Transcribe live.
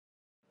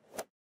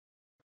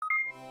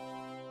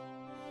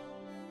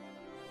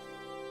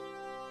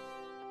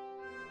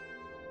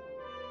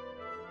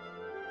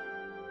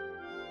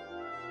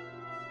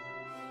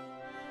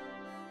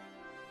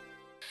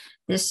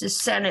This is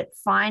Senate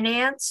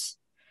Finance.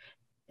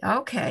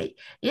 Okay,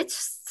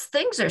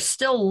 things are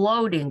still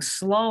loading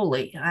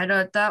slowly.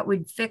 I thought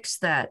we'd fix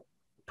that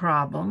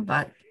problem,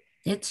 but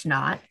it's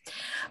not.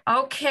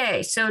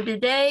 Okay, so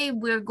today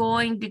we're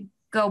going to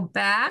go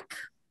back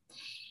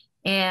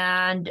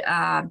and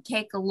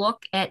take a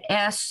look at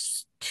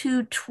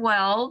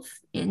S.212,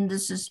 and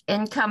this is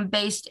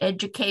income-based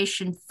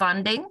education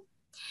funding.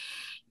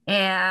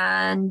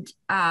 And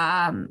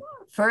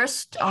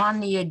first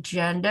on the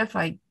agenda, if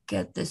I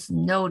get this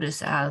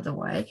notice out of the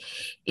way,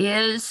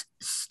 is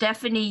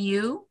Stephanie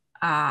Yu,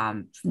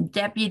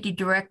 Deputy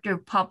Director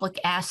of Public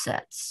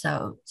Assets.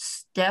 So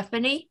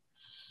Stephanie,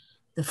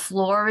 the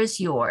floor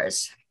is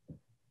yours.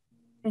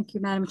 Thank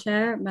you, Madam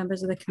Chair,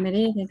 members of the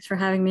committee. Thanks for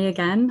having me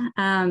again.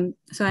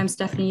 So I'm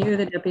Stephanie Yu,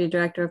 the Deputy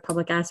Director of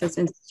Public Assets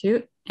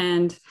Institute,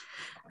 and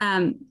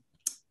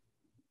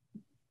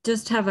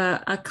just have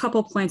a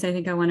couple points I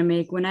think I want to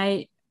make. When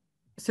I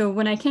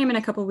came in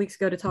a couple of weeks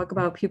ago to talk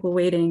about pupil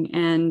weighting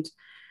and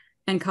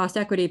cost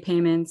equity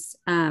payments,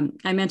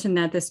 I mentioned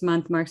that this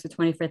month marks the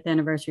 25th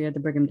anniversary of the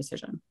Brigham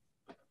decision,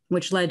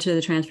 which led to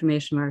the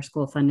transformation of our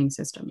school funding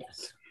system.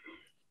 Yes.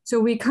 So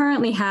we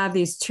currently have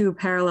these two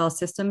parallel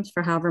systems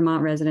for how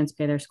Vermont residents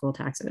pay their school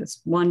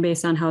taxes, one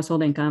based on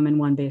household income and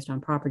one based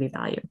on property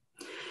value.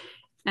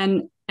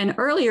 And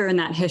earlier in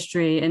that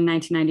history, in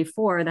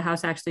 1994, the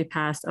House actually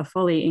passed a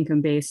fully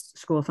income-based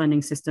school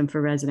funding system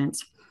for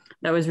residents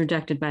that was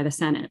rejected by the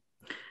Senate.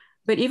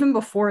 But even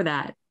before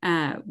that,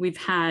 we've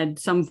had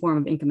some form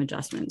of income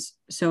adjustments.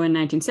 So in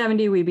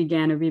 1970, we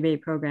began a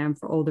rebate program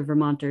for older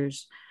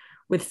Vermonters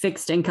with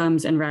fixed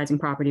incomes and rising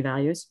property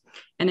values.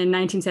 And in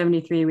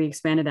 1973, we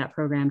expanded that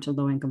program to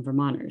low-income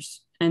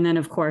Vermonters. And then,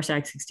 of course,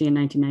 Act 60 in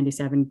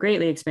 1997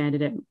 greatly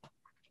expanded it,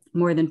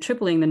 more than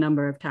tripling the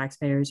number of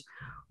taxpayers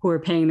who are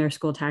paying their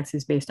school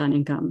taxes based on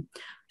income.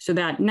 So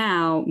that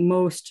now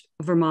most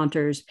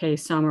Vermonters pay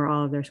some or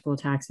all of their school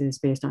taxes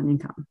based on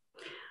income.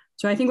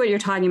 So I think what you're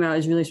talking about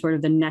is really sort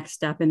of the next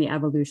step in the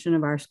evolution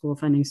of our school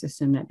funding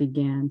system that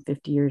began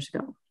 50 years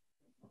ago.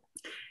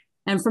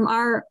 And from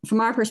our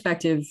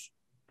perspective,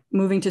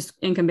 moving to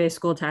income-based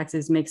school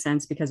taxes makes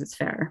sense because it's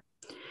fair.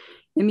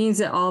 It means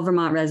that all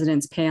Vermont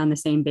residents pay on the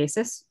same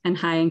basis, and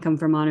high-income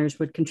Vermonters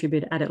would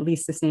contribute at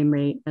least the same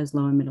rate as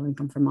low and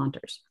middle-income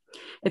Vermonters.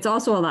 It's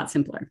also a lot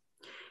simpler.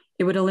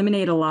 It would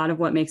eliminate a lot of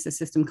what makes the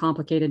system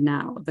complicated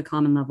now, the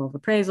common level of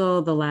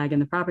appraisal, the lag in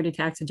the property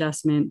tax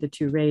adjustment, the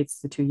two rates,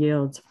 the two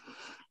yields.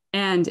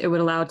 And it would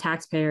allow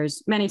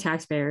many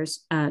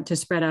taxpayers, to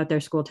spread out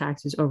their school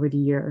taxes over the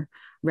year,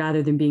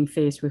 rather than being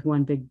faced with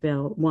one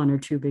or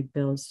two big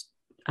bills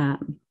a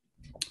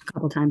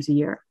couple times a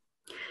year.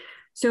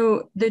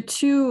 So the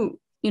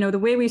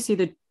way we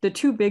see the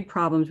two big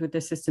problems with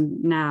this system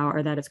now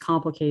are that it's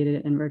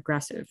complicated and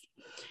regressive.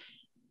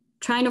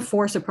 Trying to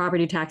force a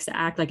property tax to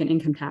act like an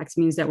income tax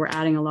means that we're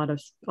adding a lot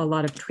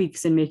of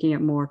tweaks and making it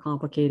more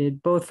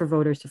complicated, both for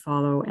voters to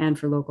follow and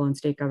for local and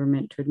state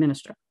government to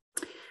administer.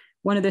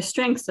 One of the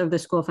strengths of the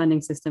school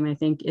funding system, I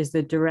think, is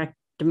the direct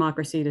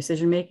democracy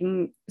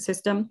decision-making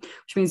system,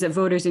 which means that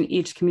voters in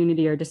each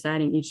community are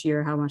deciding each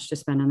year how much to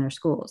spend on their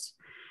schools.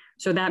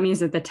 So that means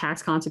that the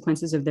tax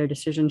consequences of their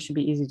decisions should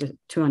be easy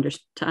to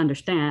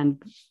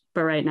understand,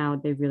 but right now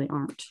they really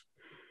aren't.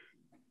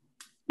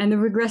 And the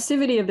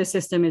regressivity of the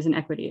system is an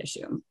equity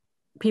issue.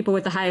 People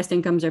with the highest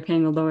incomes are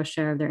paying the lowest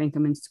share of their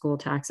income in school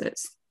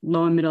taxes.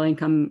 Low and middle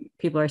income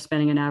people are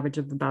spending an average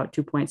of about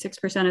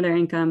 2.6% of their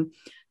income.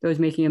 Those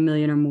making $1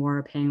 million or more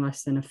are paying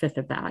less than a fifth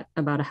of that,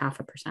 about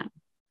 0.5%.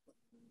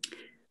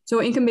 So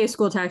income-based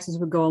school taxes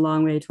would go a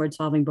long way towards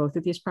solving both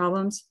of these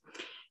problems.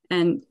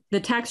 And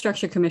the Tax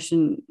Structure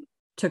Commission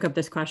took up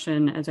this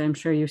question, as I'm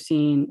sure you've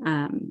seen,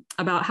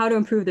 about how to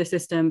improve the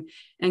system,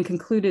 and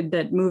concluded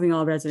that moving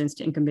all residents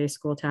to income-based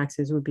school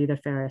taxes would be the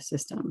fairest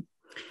system.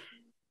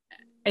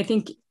 I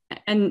think,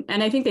 and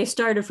I think they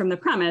started from the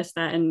premise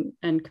that,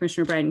 and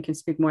Commissioner Brighton can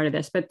speak more to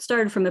this, but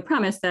started from the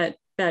premise that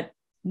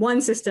one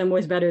system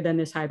was better than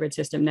this hybrid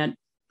system, that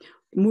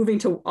moving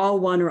to all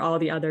one or all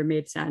the other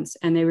made sense.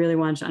 And they really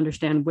wanted to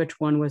understand which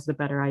one was the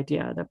better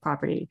idea, a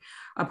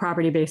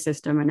property-based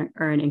system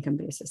or an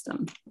income-based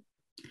system.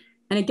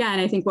 And again,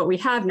 I think what we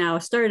have now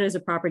started as a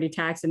property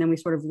tax, and then we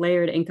sort of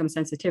layered income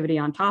sensitivity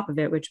on top of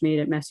it, which made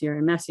it messier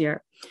and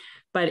messier.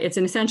 But it's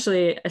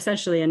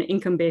essentially an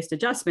income-based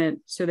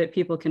adjustment so that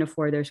people can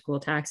afford their school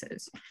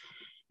taxes.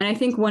 And I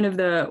think one of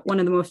the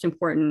most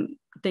important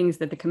things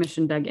that the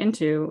commission dug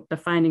into, the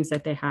findings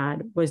that they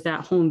had, was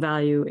that home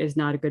value is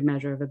not a good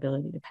measure of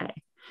ability to pay.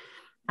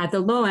 At the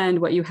low end,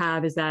 what you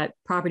have is that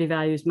property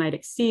values might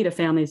exceed a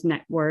family's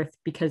net worth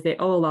because they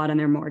owe a lot on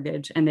their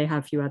mortgage and they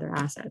have few other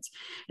assets.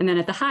 And then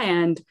at the high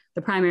end,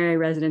 the primary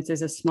residence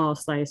is a small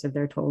slice of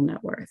their total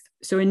net worth.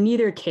 So in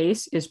neither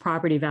case is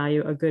property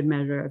value a good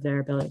measure of their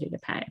ability to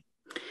pay.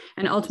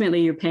 And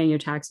ultimately, you're paying your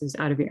taxes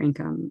out of your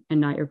income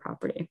and not your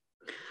property.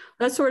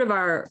 That's sort of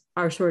our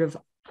sort of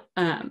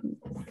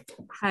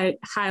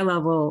high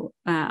level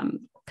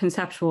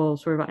conceptual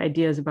sort of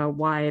ideas about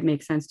why it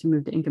makes sense to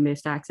move to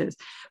income-based taxes.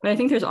 But I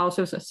think there's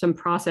also some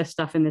process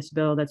stuff in this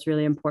bill that's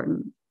really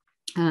important.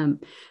 The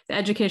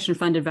Education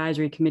Fund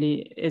Advisory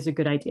Committee is a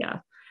good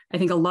idea. I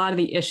think a lot of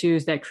the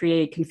issues that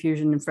create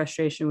confusion and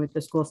frustration with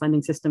the school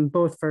funding system,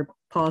 both for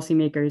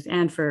policymakers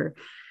and for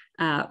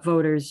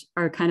voters,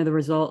 are kind of the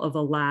result of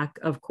a lack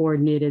of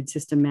coordinated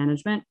system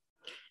management.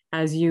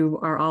 As you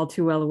are all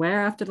too well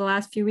aware, after the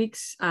last few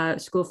weeks,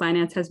 school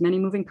finance has many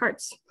moving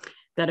parts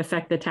that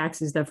affect the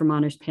taxes that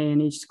Vermonters pay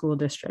in each school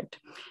district.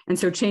 And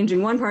so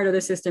changing one part of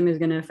the system is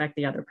going to affect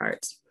the other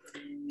parts.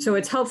 So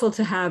it's helpful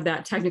to have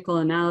that technical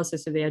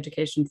analysis of the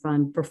education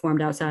fund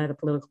performed outside of the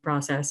political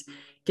process.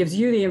 Gives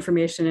you the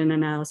information and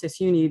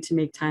analysis you need to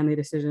make timely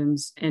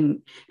decisions.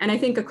 And I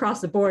think across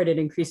the board, it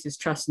increases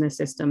trust in the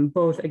system,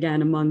 both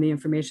again, among the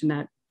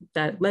information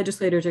that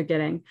legislators are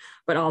getting,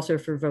 but also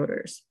for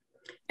voters.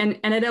 And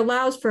it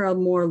allows for a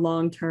more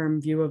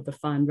long-term view of the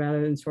fund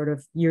rather than sort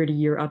of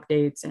year-to-year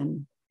updates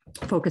and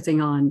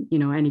focusing on,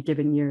 any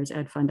given year's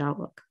ed fund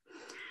outlook.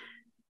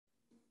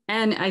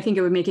 And I think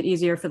it would make it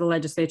easier for the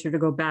legislature to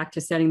go back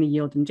to setting the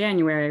yield in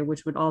January,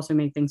 which would also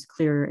make things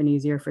clearer and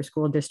easier for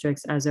school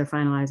districts as they're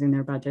finalizing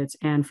their budgets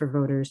and for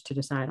voters to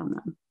decide on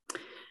them.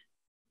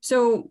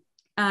 So,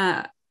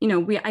 I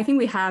think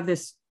we have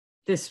this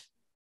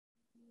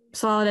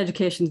solid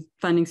education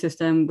funding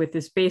system with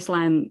this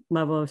baseline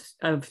level of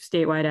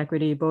statewide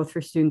equity, both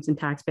for students and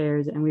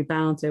taxpayers, and we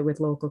balance it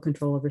with local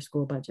control over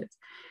school budgets.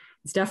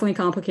 It's definitely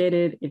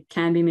complicated. It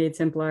can be made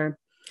simpler,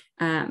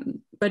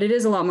 but it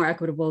is a lot more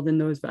equitable than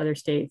those of other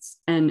states.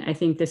 And I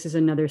think this is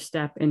another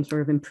step in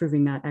sort of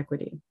improving that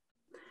equity.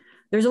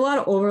 There's a lot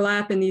of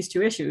overlap in these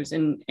two issues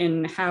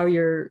in how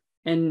you're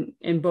in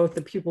both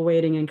the pupil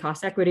weighting and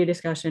cost equity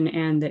discussion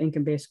and the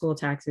income-based school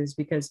taxes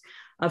because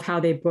of how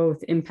they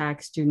both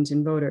impact students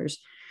and voters.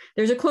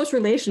 There's a close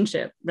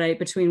relationship, right,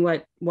 between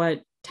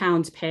what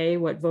towns pay,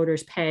 what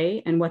voters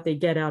pay, and what they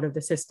get out of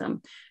the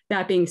system.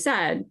 That being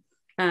said,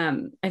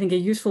 I think a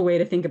useful way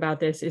to think about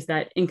this is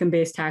that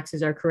income-based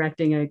taxes are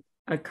correcting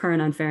a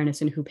current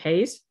unfairness in who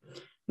pays.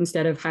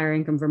 Instead of higher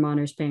income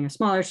Vermonters paying a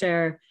smaller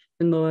share,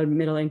 than low and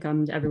middle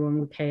incomes, everyone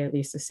would pay at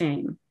least the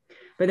same.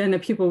 But then the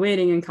pupil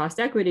weighting and cost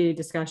equity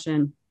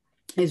discussion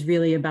is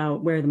really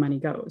about where the money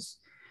goes,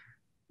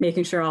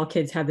 making sure all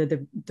kids have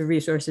the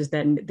resources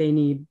that they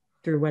need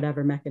through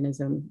whatever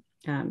mechanism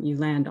you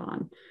land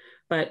on.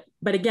 But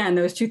again,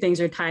 those two things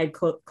are tied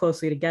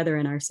closely together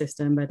in our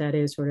system, but that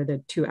is sort of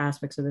the two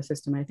aspects of the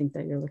system I think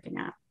that you're looking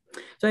at.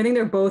 So I think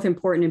they're both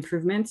important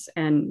improvements,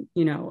 and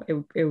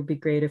it would be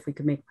great if we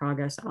could make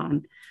progress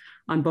on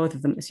both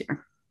of them this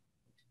year.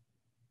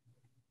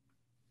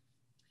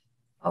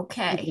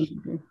 Okay.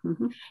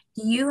 Mm-hmm.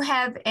 Do you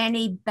have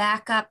any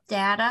backup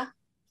data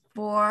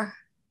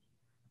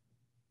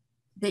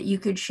that you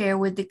could share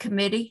with the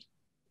committee?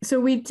 So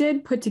we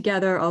did put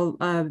together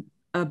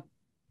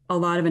a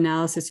lot of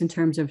analysis in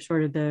terms of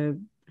sort of the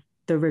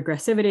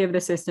regressivity of the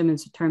system in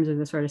terms of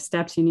the sort of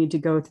steps you need to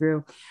go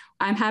through.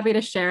 I'm happy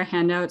to share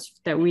handouts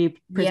that we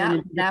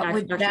presented. Yeah,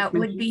 that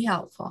would be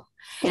helpful.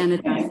 And the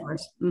task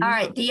force. Mm-hmm. All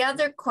right. The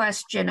other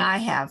question I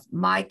have,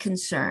 my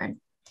concern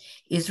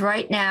is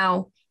right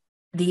now,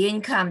 the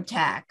income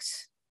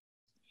tax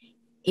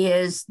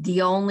is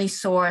the only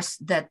source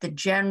that the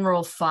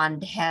general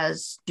fund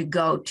has to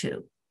go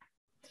to.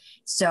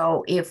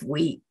 So if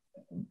we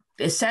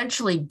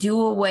essentially do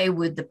away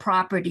with the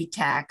property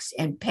tax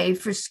and pay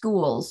for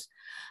schools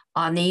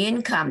on the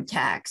income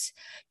tax,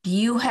 do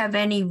you have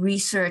any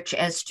research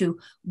as to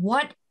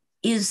what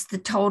is the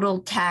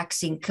total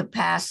taxing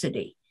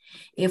capacity?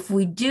 If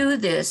we do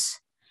this,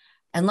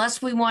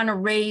 unless we want to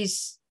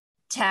raise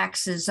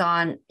taxes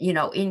on,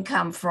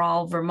 income for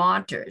all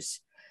Vermonters,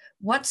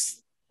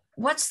 what's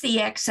the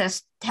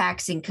excess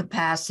taxing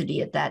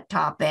capacity at that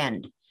top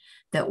end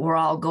that we're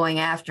all going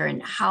after,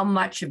 and how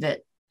much of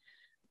it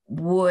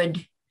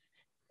would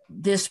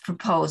this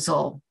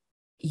proposal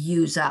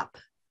use up?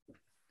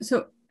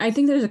 So I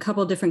think there's a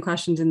couple of different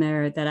questions in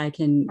there that I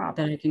can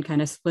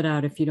kind of split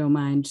out if you don't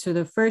mind. So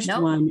the first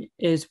one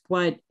is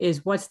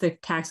what's the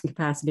taxing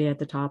capacity at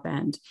the top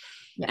end?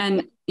 Yeah.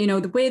 And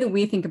the way that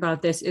we think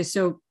about this is,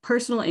 so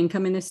personal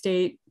income in the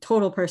state,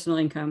 total personal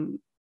income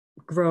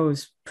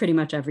grows pretty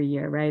much every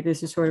year, right?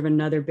 This is sort of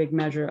another big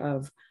measure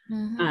of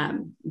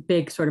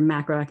big sort of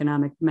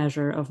macroeconomic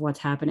measure of what's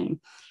happening.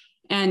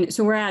 And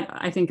so we're at,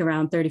 I think,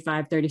 around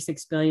 35,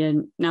 36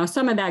 billion. Now,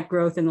 some of that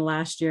growth in the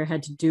last year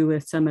had to do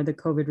with some of the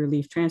COVID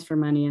relief transfer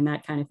money and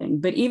that kind of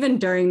thing. But even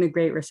during the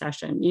Great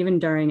Recession, even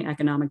during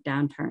economic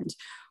downturns,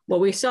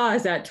 what we saw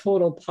is that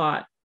total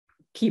pot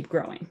keep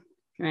growing,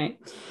 right?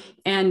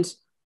 And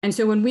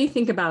so when we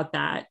think about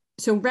that,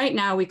 so right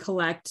now we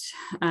collect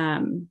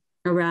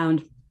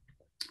around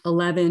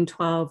 11,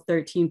 12,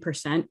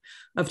 13%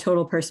 of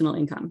total personal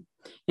income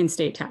in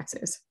state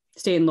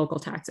and local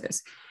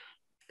taxes.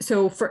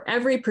 So for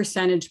every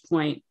percentage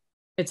point,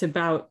 it's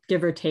about,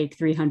 give or take,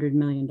 $300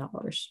 million,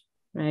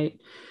 right?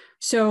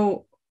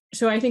 So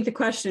I think the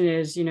question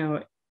is,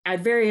 at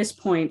various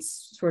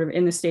points sort of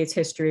in the state's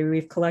history,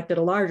 we've collected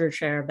a larger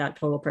share of that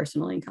total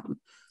personal income.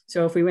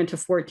 So if we went to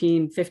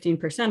 14,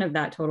 15% of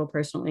that total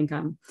personal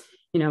income,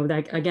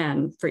 like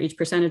again, for each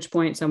percentage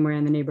point, somewhere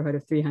in the neighborhood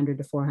of $300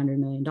 to $400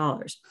 million.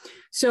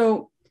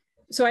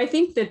 So I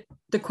think that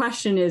the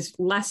question is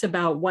less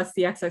about what's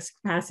the excess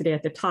capacity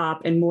at the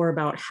top and more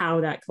about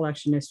how that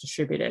collection is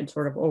distributed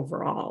sort of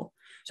overall.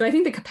 So I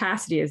think the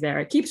capacity is there.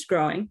 It keeps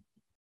growing,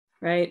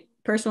 right?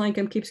 Personal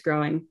income keeps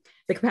growing.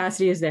 The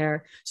capacity is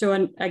there.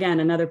 So again,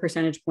 another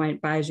percentage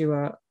point buys you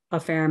a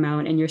fair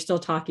amount, and you're still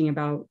talking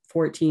about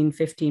 14,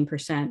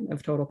 15%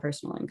 of total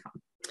personal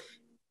income.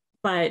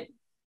 But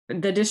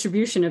the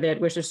distribution of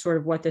it, which is sort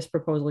of what this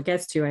proposal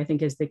gets to, I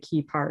think is the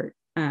key part.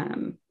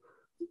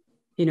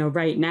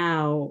 Right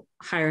now,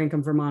 higher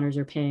income Vermonters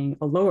are paying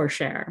a lower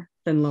share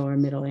than lower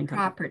middle income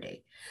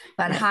property,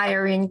 but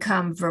higher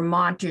income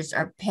Vermonters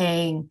are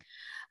paying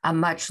a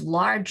much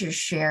larger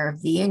share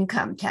of the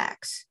income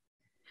tax.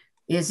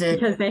 Is it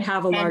because they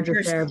have a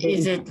larger share of the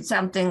is income? It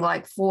something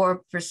like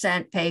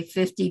 4% pay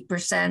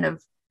 50%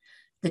 of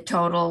the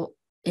total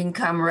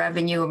income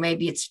revenue, or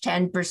maybe it's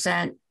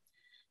 10%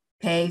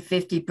 pay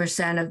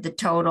 50% of the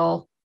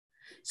total?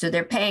 So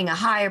they're paying a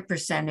higher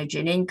percentage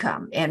in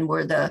income, and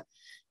we're the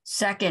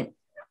second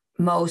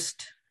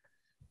most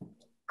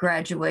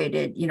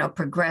graduated,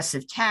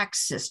 progressive tax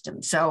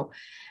system. So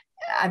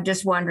I'm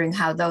just wondering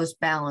how those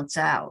balance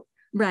out.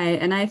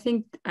 Right. And I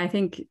think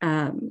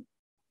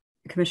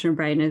Commissioner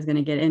Brighton is going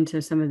to get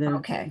into some of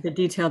the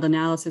detailed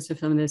analysis of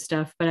some of this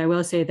stuff, but I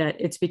will say that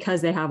it's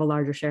because they have a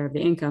larger share of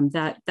the income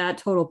that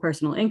total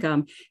personal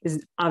income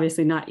is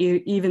obviously not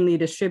evenly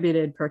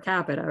distributed per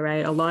capita,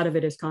 right? A lot of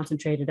it is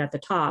concentrated at the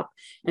top.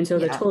 And so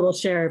the total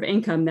share of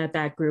income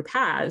that group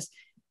has,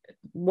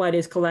 what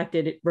is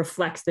collected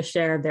reflects the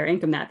share of their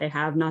income that they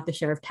have, not the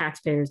share of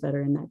taxpayers that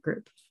are in that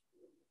group.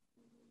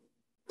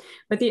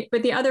 But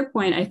the other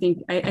point, I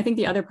think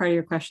the other part of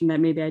your question that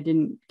maybe I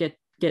didn't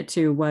get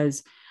to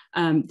was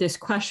this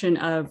question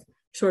of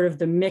sort of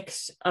the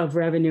mix of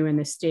revenue in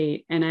the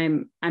state.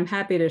 And I'm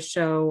happy to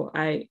show,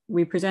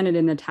 we presented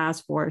in the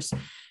task force,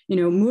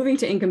 moving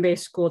to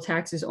income-based school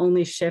taxes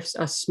only shifts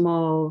a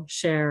small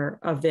share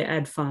of the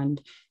ed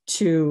fund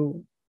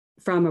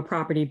from a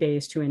property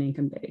base to an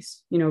income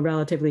base.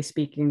 Relatively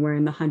speaking, we're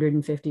in the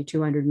 $150,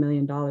 $200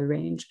 million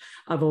range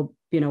of a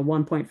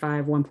 $1.5,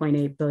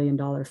 $1.8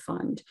 billion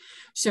fund.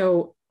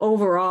 So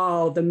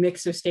overall, the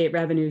mix of state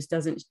revenues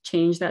doesn't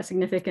change that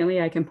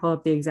significantly. I can pull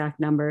up the exact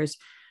numbers.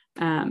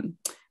 But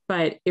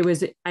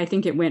I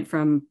think it went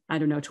from,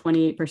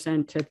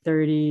 28% to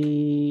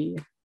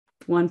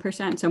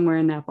 31%, somewhere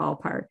in that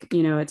ballpark.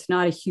 It's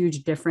not a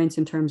huge difference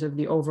in terms of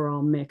the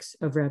overall mix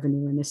of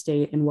revenue in the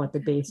state and what the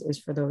base is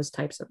for those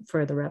types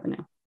for the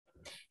revenue.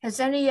 Has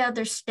any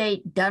other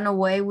state done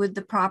away with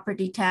the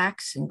property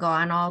tax and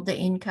gone all the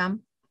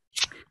income?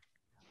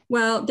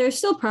 Well, there's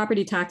still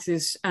property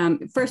taxes.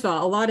 First of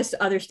all, a lot of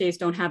other states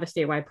don't have a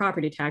statewide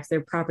property tax.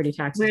 Their property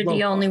tax. We're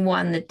the only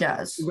one that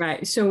does.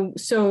 Right. So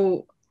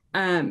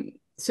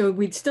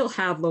we'd still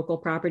have local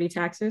property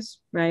taxes,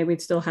 right?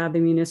 We'd still have the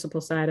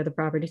municipal side of the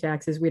property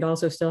taxes. We'd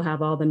also still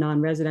have all the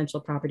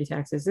non-residential property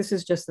taxes. This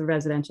is just the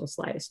residential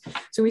slice.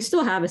 So we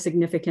still have a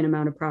significant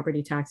amount of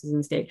property taxes in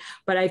the state.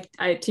 But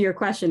to your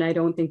question, I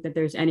don't think that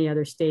there's any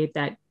other state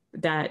that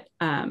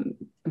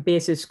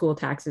bases school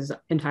taxes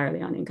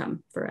entirely on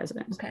income for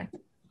residents. Okay.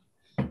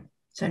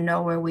 So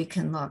nowhere we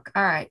can look.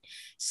 All right.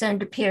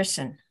 Senator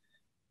Pearson.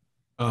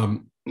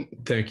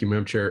 Thank you,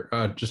 Madam Chair.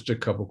 Just a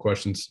couple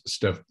questions,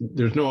 Steph.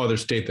 There's no other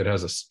state that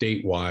has a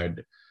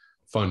statewide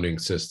funding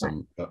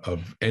system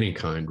of any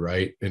kind,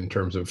 right, in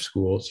terms of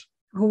schools?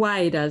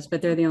 Hawaii does,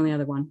 but they're the only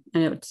other one,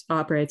 and it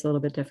operates a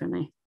little bit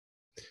differently.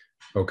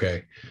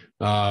 Okay.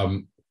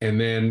 And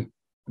then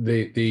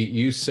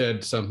you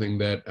said something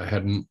that I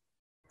hadn't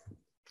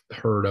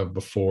heard of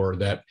before,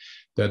 that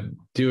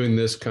doing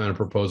this kind of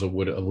proposal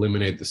would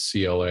eliminate the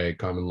CLA,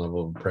 common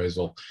level of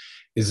appraisal.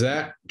 Is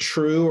that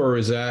true, or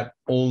is that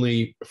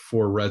only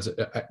for does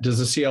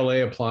the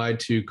CLA apply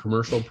to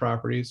commercial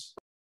properties?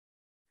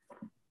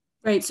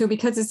 Right. So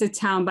because it's a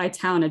town by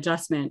town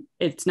adjustment,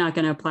 it's not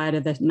going to apply to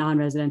the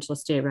non-residential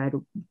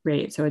statewide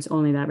rate. So it's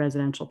only that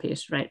residential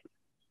piece, right?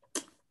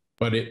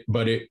 But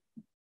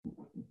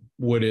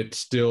would it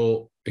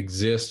still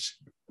exist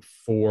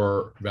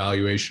for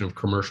valuation of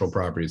commercial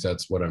properties?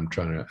 That's what I'm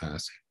trying to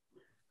ask.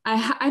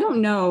 I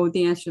don't know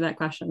the answer to that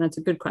question. That's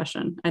a good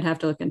question. I'd have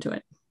to look into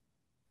it.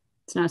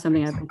 It's not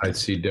something I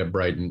see Deb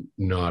Brighton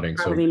nodding.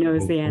 Probably so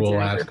knows the answer. We'll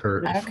ask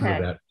her for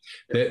that.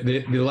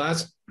 The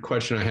last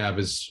question I have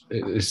is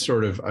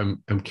sort of,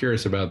 I'm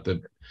curious about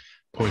the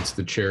points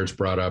the chair's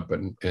brought up,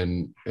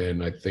 and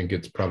I think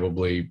it's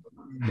probably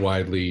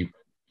widely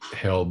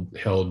held.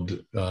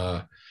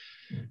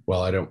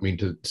 Well, I don't mean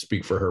to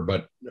speak for her,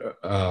 but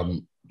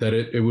that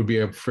it would be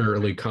a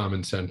fairly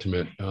common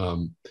sentiment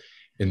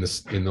in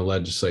the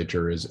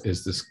legislature is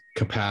this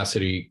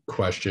capacity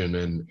question,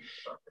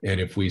 and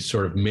if we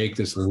sort of make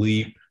this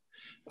leap,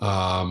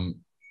 do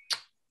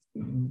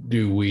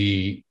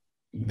we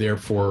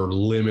therefore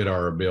limit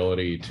our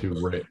ability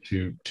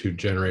to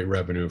generate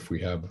revenue if we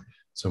have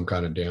some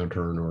kind of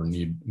downturn or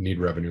need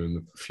revenue in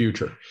the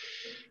future?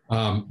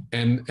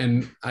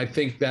 And I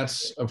think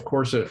that's, of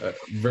course, a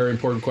very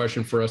important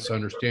question for us to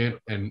understand.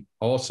 And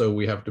also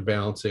we have to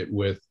balance it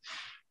with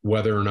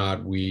whether or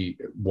not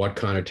what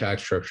kind of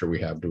tax structure we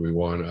have. Do we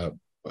want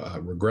a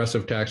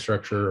regressive tax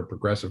structure, a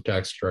progressive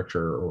tax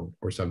structure,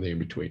 or something in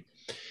between?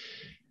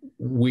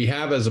 We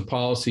have as a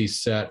policy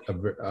set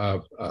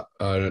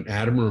an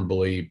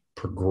admirably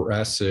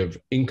progressive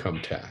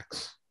income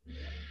tax,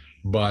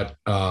 but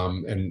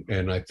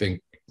and I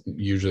think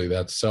usually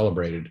that's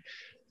celebrated.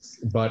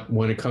 But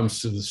when it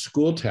comes to the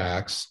school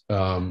tax,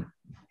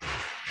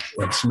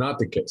 it's not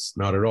the case,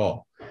 not at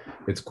all.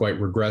 It's quite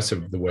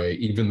regressive the way,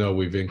 even though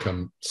we've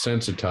income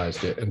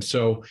sensitized it. And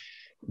so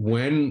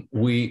were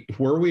we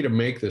to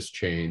make this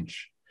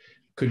change,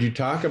 could you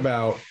talk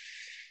about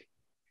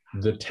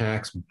the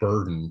tax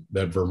burden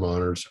that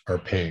Vermonters are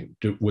paying?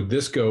 Would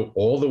this go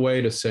all the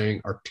way to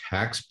saying our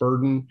tax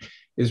burden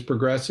is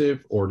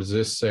progressive? Or does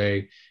this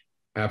say,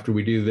 after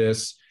we do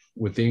this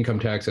with the income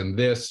tax and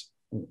this,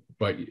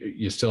 but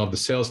you still have the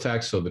sales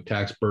tax, so the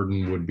tax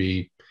burden would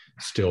be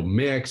still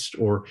mixed?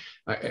 Or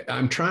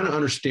I'm trying to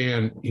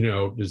understand,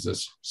 does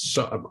this,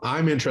 so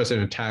I'm interested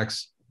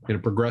in a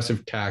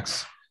progressive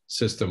tax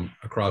system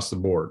across the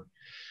board.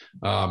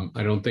 I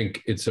don't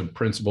think it's a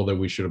principle that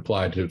we should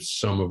apply to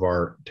some of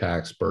our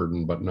tax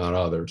burden, but not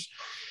others.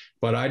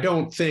 But I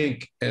don't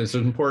think, as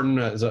important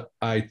as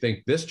I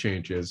think this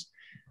change is,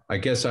 I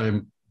guess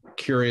I'm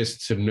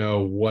curious to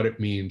know what it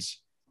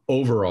means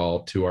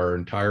overall to our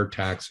entire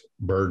tax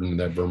burden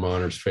that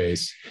Vermonters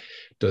face.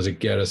 Does it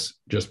get us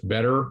just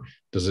better?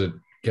 Does it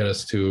get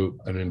us to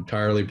an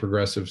entirely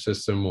progressive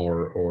system,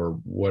 or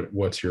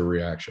what's your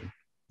reaction?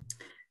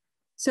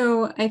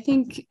 So I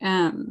think,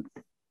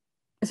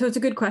 so it's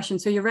a good question.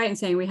 So you're right in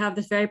saying we have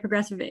this very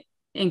progressive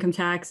income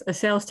tax, a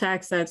sales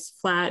tax that's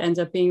flat ends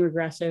up being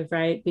regressive,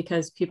 right?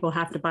 Because people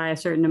have to buy a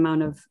certain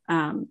amount of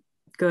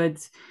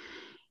goods.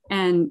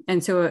 And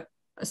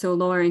so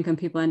lower income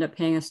people end up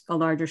paying a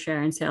larger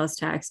share in sales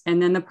tax.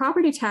 And then the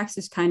property tax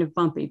is kind of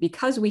bumpy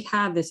because we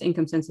have this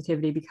income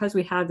sensitivity, because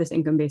we have this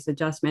income-based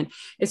adjustment.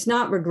 It's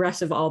not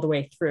regressive all the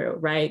way through,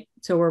 right?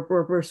 So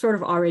we're sort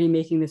of already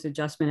making this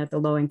adjustment at the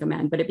low income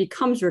end, but it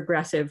becomes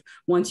regressive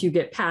once you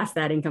get past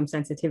that income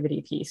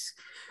sensitivity piece.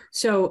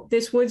 So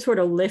this would sort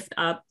of lift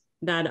up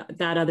that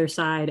other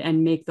side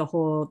and make the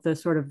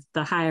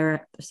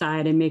higher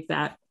side and make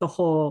that the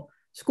whole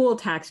school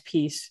tax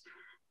piece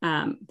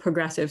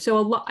progressive.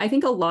 So I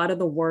think a lot of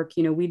the work,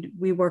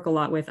 we work a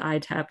lot with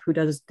ITEP, who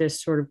does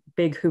this sort of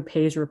big who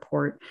pays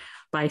report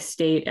by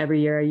state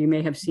every year. You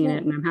may have seen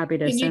it, and I'm happy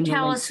to send. Can you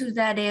tell us who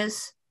that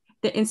is?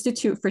 The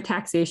Institute for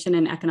Taxation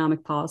and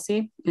Economic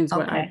Policy is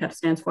what ITEP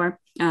stands for.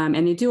 And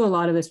they do a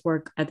lot of this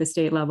work at the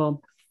state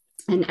level.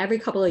 And every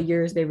couple of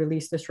years, they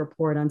release this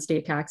report on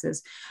state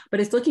taxes, but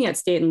it's looking at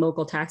state and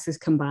local taxes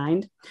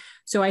combined.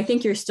 So I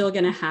think you're still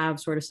going to have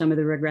sort of some of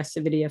the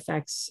regressivity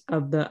effects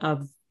of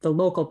the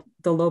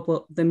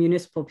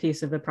municipal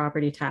piece of the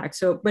property tax.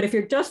 So, but if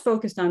you're just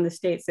focused on the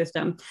state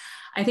system,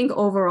 I think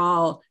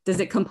overall,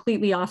 does it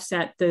completely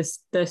offset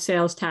the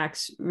sales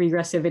tax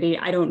regressivity?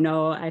 I don't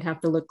know. I'd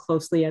have to look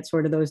closely at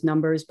sort of those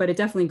numbers, but it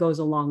definitely goes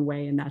a long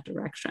way in that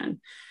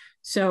direction.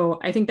 So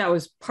I think that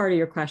was part of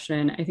your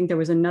question. I think there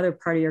was another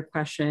part of your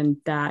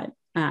question that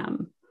I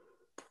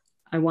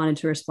wanted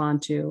to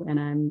respond to, and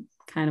I'm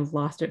kind of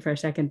lost it for a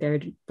second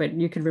there, but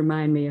you could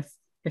remind me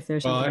if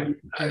there's something.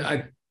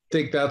 I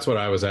think that's what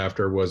I was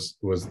after was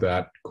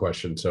that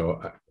question.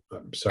 So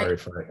I'm sorry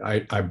if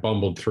I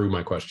bumbled through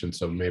my question.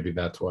 So maybe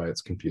that's why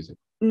it's confusing.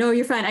 No,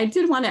 you're fine. I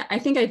did want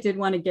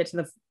to get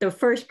to the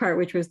first part,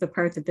 which was the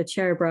part that the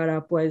chair brought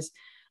up, was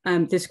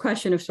this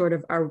question of sort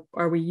of,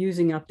 are we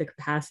using up the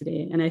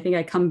capacity? And I think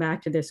I come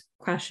back to this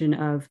question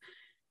of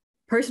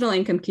personal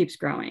income keeps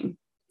growing,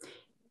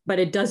 but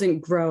it doesn't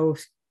grow.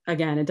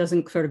 Again, it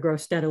doesn't sort of grow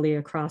steadily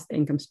across the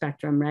income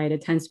spectrum, right?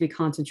 It tends to be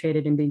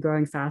concentrated and be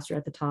growing faster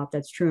at the top.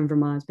 That's true in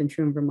Vermont. It's been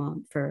true in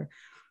Vermont for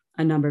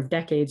a number of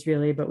decades,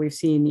 really, but we've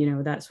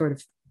seen, that sort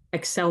of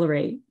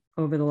accelerate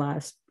over the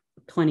last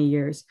 20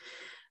 years.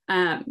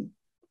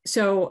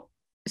 So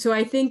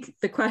I think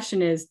the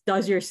question is,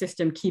 does your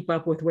system keep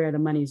up with where the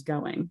money's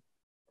going,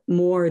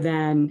 more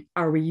than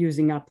are we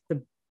using up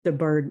the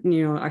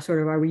burden,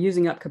 are we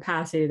using up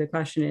capacity? The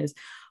question is,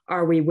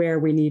 are we where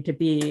we need to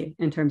be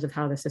in terms of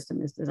how the system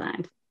is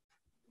designed?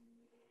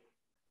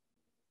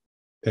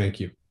 Thank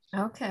you.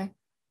 Okay.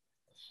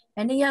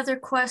 Any other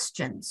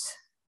questions?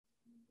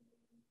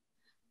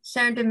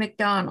 Senator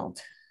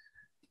McDonald.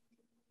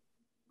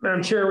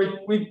 Madam Chair,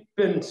 we've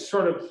been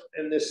sort of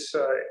in this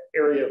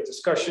area of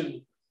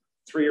discussion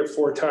 3 or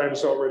 4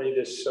 times already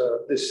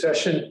this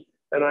session,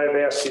 and I've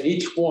asked in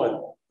each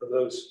one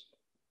of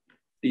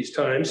these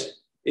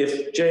times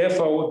if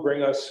JFO would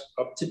bring us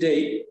up to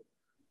date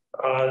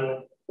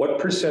on what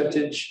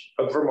percentage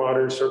of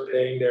Vermonters are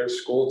paying their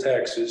school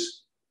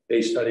taxes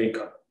based on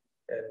income.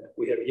 And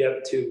we have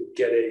yet to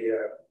get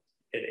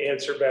an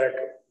answer back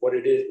what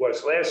it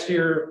was last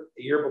year,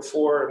 the year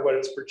before, and what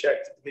it's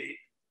projected to be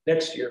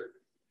next year.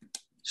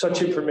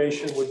 Such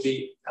information would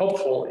be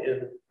helpful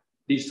in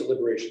these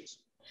deliberations.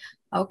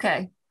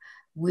 Okay.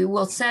 we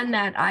will send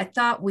that. I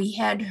thought we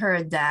had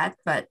heard that,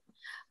 but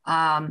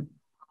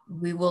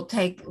we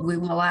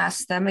will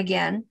ask them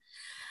again.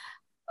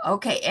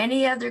 Okay,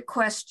 any other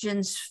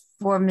questions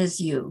for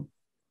Ms. Yu?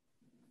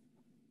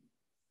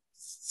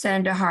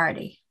 Senator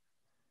Hardy.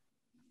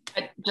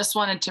 I just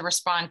wanted to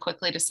respond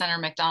quickly to Senator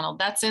McDonald.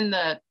 That's in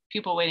the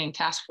pupil weighting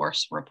task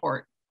force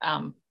report.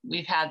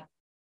 They've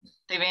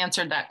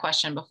answered that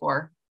question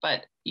before,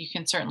 but you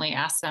can certainly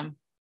ask them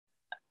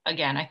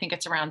again. I think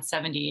it's around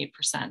 78%,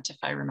 if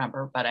I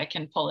remember, but I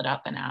can pull it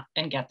up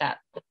and get that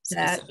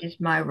specific. That is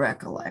my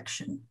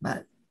recollection,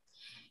 but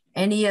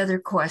any other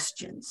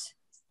questions?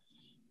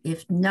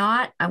 If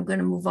not, I'm going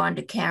to move on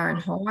to Karen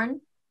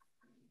Horn.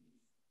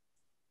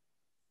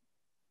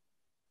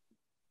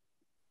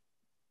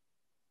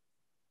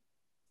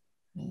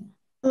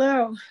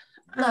 Hello.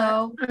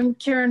 Hello. I'm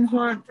Karen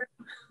Horn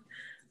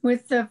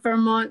with the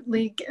Vermont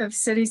League of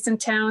Cities and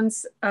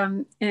Towns,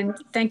 and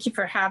thank you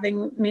for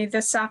having me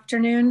this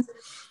afternoon.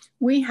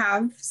 We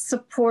have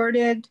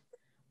supported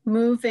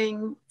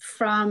moving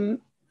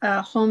from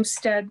a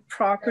homestead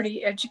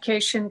property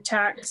education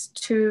tax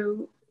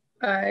to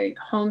a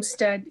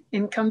homestead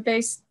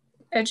income-based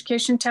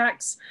education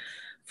tax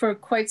for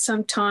quite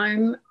some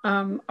time.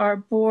 Our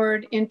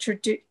board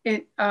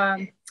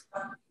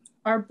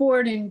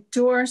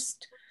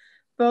endorsed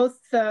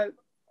both the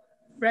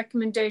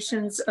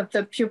recommendations of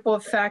the pupil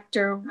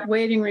factor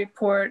weighting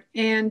report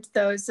and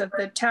those of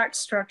the Tax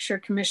Structure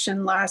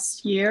Commission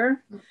last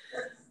year.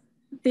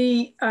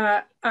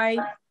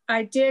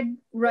 I did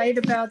write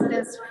about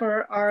this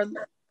for our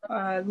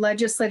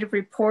legislative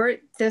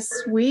report this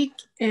week,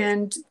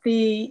 and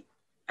the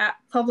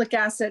Public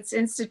Assets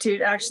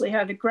Institute actually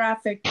had a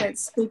graphic that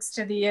speaks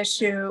to the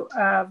issue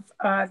of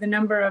the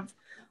number of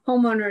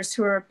homeowners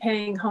who are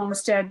paying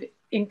homestead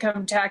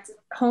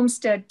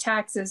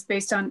taxes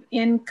based on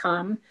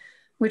income,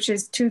 which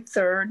is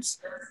 2/3,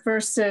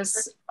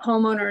 versus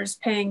homeowners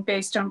paying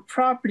based on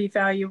property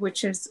value,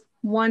 which is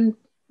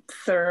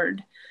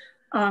 1/3.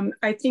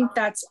 I think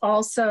that's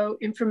also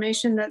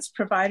information that's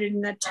provided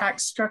in the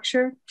Tax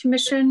Structure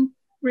Commission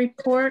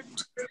report.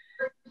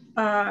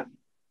 I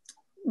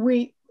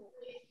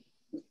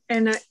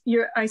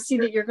see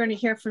that you're going to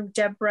hear from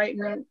Deb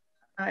Brighton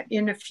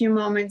in a few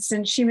moments,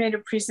 and she made a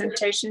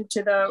presentation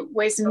to the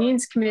Ways and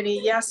Means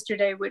Committee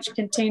yesterday, which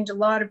contained a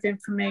lot of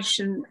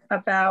information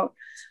about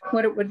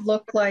what it would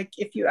look like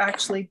if you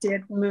actually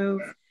did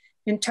move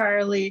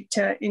entirely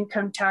to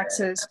income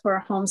taxes for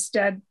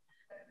homestead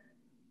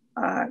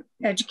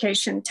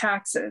education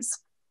taxes.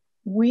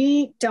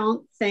 We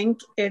don't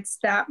think it's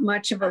that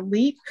much of a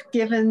leap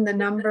given the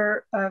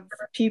number of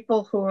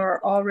people who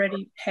are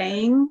already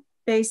paying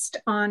based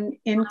on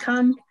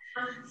income.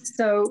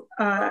 So,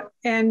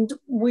 and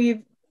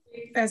we've,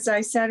 as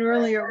I said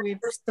earlier, we've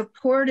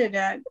supported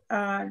it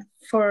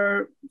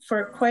for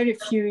quite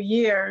a few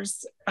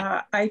years.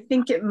 I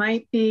think it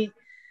might be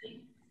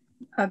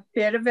a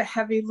bit of a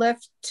heavy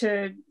lift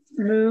to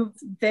move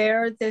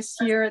there this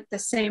year at the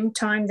same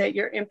time that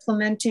you're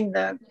implementing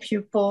the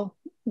pupil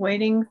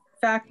weighting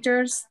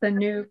factors, the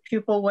new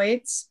pupil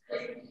weights.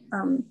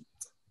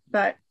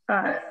 But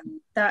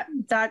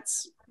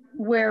that's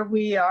where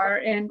we are.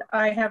 And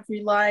I have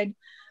relied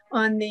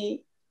on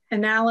the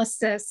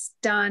analysis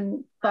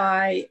done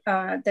by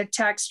the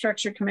Tax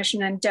Structure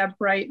Commission and Deb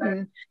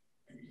Brighton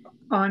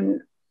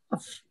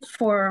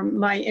for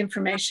my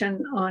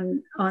information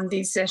on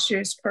these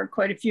issues for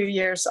quite a few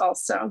years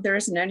also. There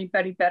isn't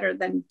anybody better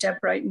than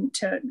Deb Brighton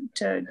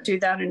to do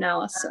that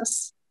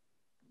analysis.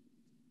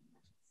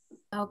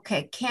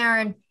 Okay,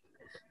 Karen,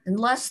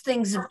 unless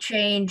things have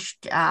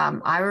changed,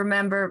 I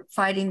remember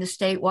fighting the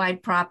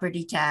statewide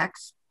property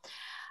tax.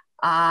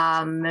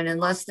 And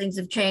unless things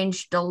have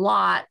changed a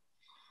lot,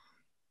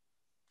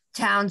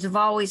 towns have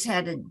always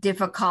had a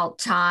difficult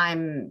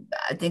time.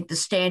 I think the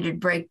standard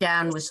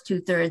breakdown was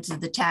 2/3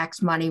 of the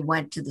tax money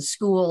went to the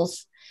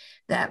schools.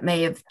 That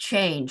may have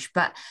changed,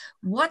 but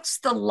what's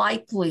the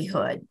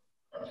likelihood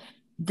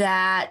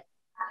that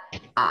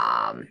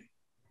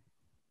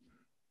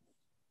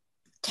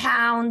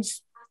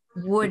towns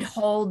would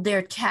hold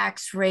their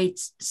tax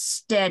rates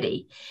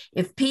steady?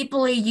 If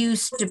people are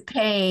used to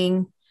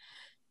paying,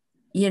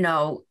 you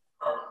know,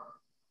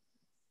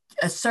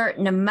 a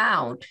certain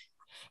amount,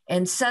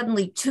 and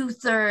suddenly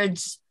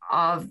 2/3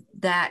 of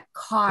that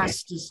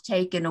cost is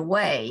taken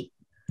away,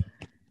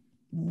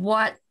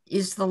 what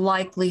is the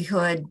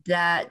likelihood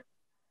that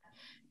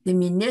the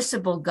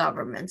municipal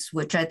governments,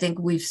 which I think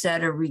we've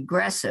said are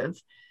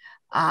regressive,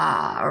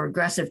 or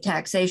regressive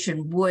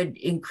taxation, would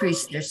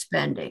increase their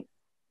spending?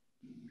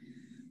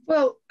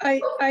 Well,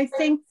 I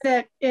think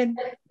that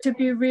to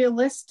be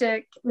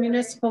realistic,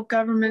 municipal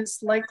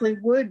governments likely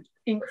would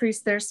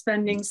increase their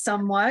spending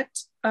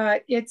somewhat.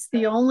 It's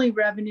the only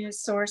revenue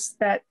source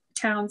that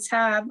towns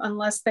have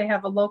unless they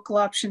have a local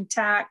option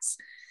tax.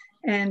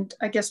 And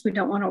I guess we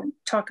don't want to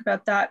talk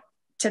about that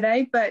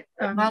today, but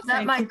well,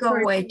 that might go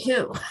away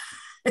too.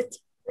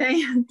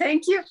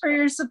 Thank you for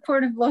your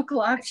support of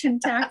local option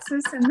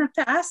taxes in the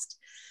past.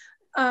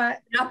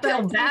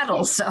 Uphill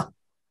battle, so.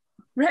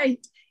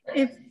 Right.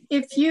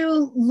 if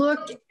you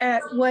look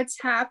at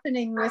what's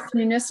happening with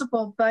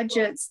municipal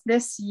budgets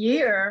this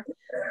year,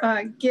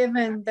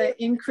 given the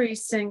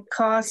increase in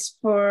costs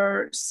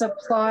for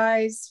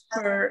supplies,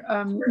 for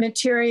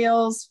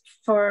materials,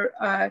 for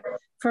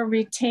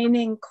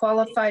retaining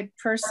qualified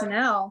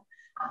personnel,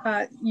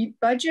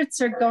 budgets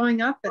are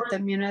going up at the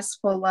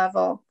municipal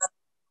level.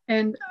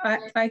 And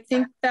I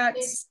think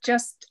that's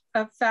just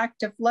a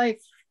fact of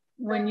life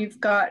when you've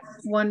got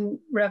one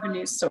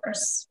revenue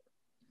source.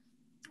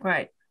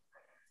 Right.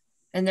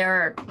 And there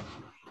are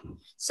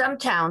some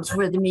towns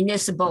where the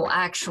municipal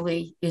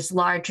actually is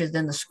larger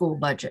than the school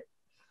budget.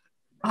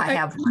 I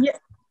have one.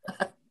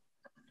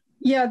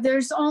 Yeah,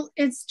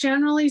 it's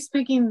generally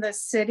speaking the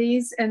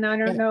cities, and I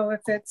don't know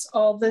if it's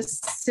all the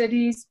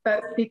cities,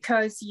 but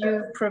because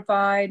you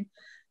provide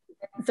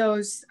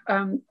those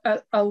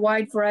a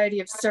wide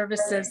variety of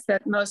services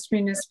that most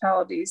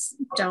municipalities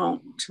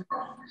don't.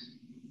 All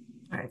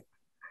right.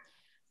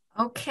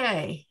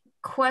 Okay,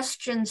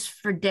 questions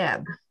for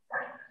Deb?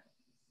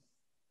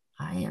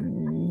 I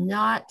am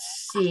not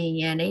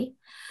seeing any.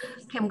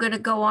 Okay, I'm going to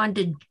go on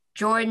to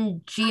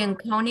Jordan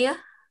Gianconia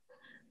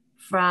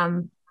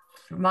from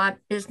Vermont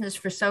Business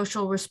for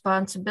Social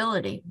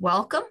Responsibility.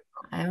 Welcome.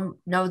 I don't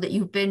know that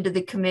you've been to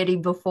the committee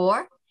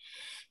before.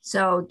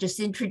 So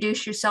just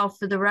introduce yourself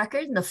for the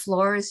record, and the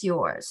floor is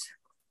yours.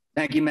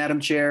 Thank you,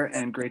 Madam Chair,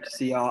 and great to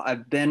see y'all.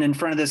 I've been in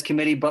front of this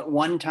committee but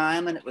one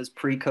time, and it was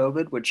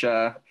pre-COVID, which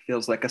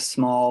feels like a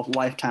small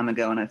lifetime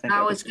ago. And I think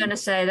I was going to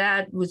say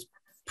that was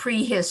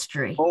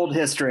prehistory. Old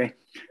history.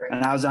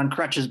 And I was on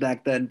crutches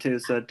back then too,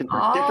 so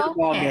different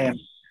ball game.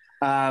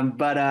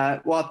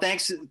 Well,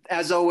 thanks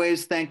as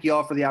always. Thank you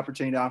all for the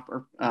opportunity to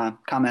offer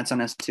comments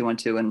on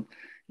S.212,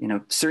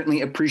 and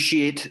certainly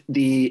appreciate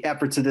the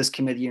efforts of this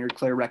committee and your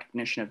clear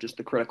recognition of just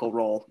the critical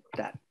role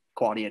that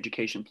quality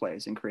education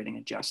plays in creating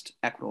a just,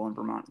 equitable, and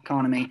Vermont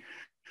economy.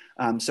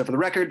 So for the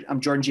record,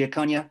 I'm Jordan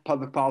Gianconia,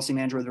 Public Policy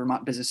Manager with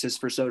Vermont Businesses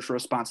for Social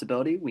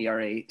Responsibility. We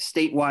are a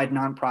statewide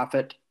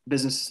nonprofit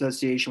business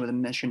association with a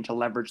mission to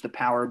leverage the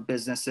power of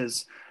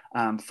businesses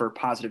for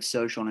positive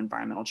social and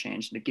environmental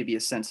change. And to give you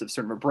a sense of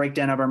sort of a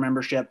breakdown of our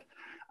membership,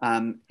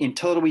 in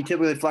total, we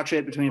typically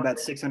fluctuate between about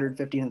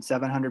 650 and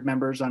 700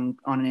 members on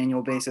an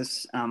annual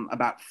basis.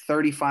 About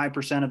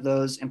 35% of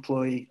those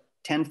employ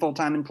 10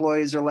 full-time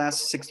employees or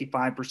less,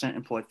 65%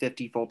 employ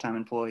 50 full-time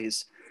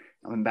employees,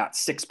 and about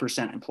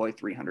 6% employ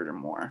 300 or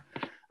more.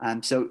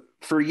 So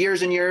for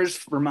years and years,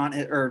 Vermont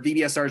or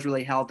VBSR has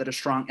really held that a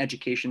strong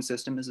education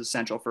system is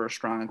essential for a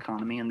strong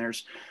economy. And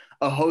there's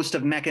a host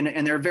of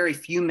and there are very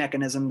few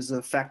mechanisms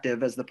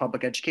effective as the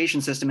public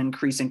education system,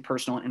 increasing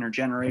personal and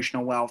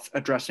intergenerational wealth,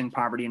 addressing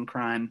poverty and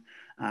crime,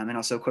 and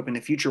also equipping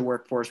the future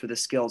workforce with the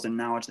skills and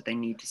knowledge that they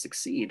need to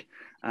succeed.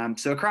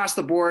 So across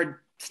the board,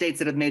 states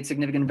that have made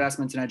significant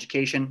investments in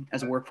education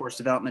as a workforce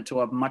development tool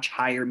have much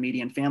higher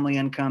median family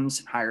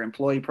incomes, higher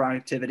employee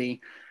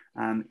productivity,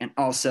 and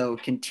also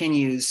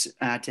continues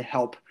to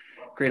help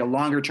create a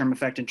longer term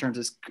effect in terms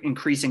of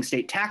increasing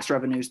state tax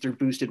revenues through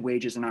boosted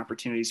wages and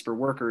opportunities for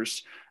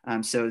workers.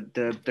 So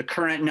the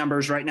current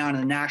numbers right now on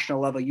a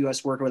national level,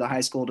 U.S. worker with a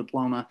high school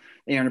diploma,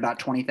 they earn about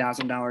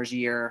 $20,000 a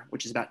year,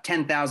 which is about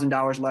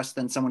 $10,000 less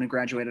than someone who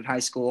graduated high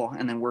school.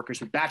 And then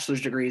workers with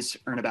bachelor's degrees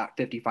earn about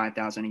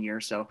 $55,000 a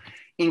year. So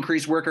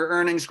increased worker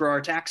earnings grow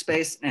our tax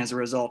base, and as a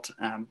result,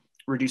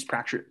 reduce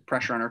pressure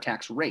on our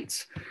tax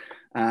rates.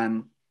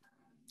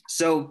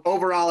 So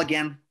overall,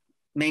 again,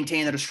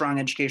 maintain that a strong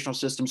educational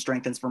system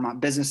strengthens Vermont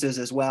businesses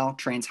as well,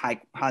 trains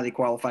highly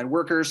qualified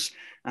workers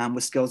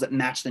with skills that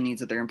match the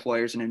needs of their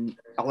employers, and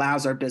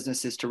allows our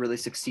businesses to really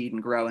succeed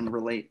and grow and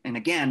relate, and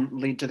again,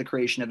 lead to the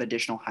creation of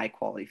additional high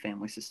quality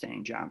family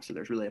sustaining jobs. So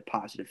there's really a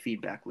positive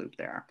feedback loop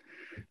there.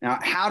 Now,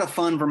 how to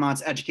fund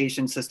Vermont's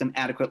education system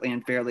adequately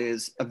and fairly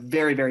is a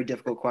very, very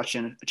difficult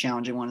question, a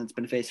challenging one that's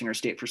been facing our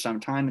state for some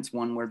time. It's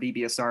one where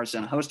VBSR has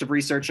done a host of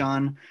research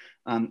on,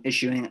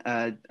 issuing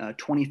a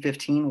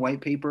 2015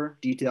 white paper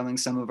detailing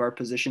some of our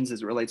positions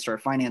as it relates to our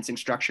financing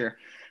structure.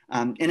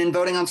 And in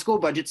voting on school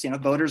budgets,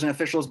 voters and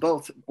officials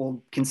both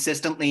will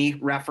consistently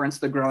reference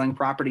the growing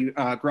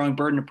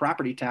burden of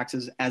property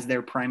taxes as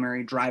their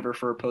primary driver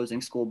for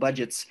opposing school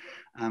budgets.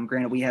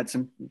 Granted, we had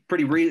some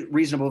pretty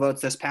reasonable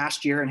votes this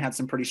past year and had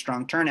some pretty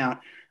strong turnout.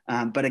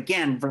 But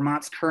again,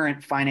 Vermont's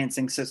current funding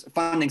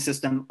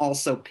system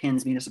also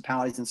pins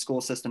municipalities and school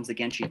systems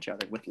against each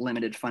other with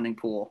limited funding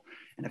pool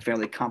and a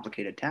fairly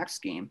complicated tax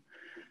scheme.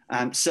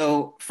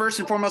 So first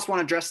and foremost, I want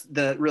to address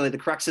the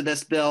crux of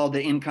this bill,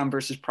 the income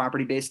versus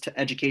property-based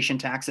education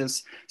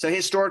taxes. So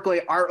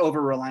historically, our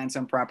over-reliance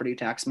on property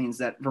tax means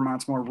that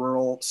Vermont's more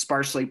rural,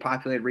 sparsely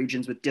populated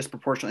regions with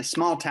disproportionately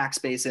small tax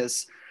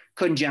bases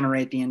couldn't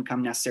generate the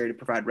income necessary to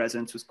provide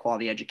residents with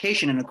quality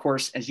education. And of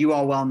course, as you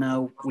all well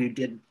know, we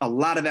did a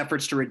lot of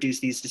efforts to reduce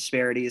these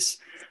disparities.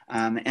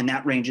 And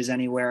that ranges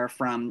anywhere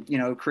from,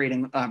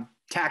 creating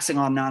taxing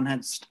on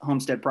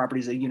non-homestead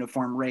properties at a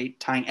uniform rate,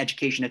 tying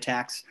education to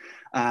tax,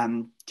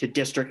 to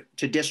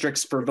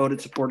districts for voted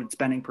supported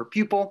spending per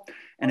pupil,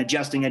 and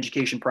adjusting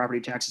education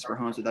property taxes for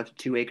homes with up to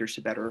 2 acres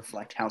to better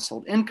reflect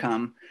household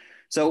income.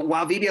 So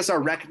while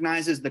VBSR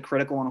recognizes the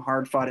critical and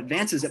hard-fought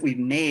advances that we've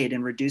made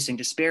in reducing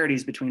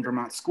disparities between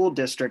Vermont school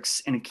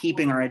districts and in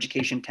keeping our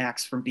education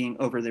tax from being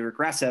overly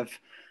regressive,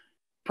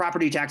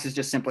 property taxes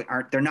just simply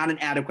aren't, they're not an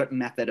adequate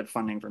method of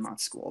funding Vermont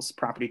schools.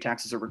 Property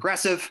taxes are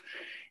regressive,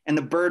 and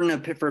the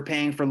burden for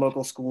paying for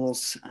local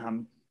schools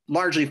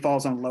largely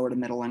falls on lower to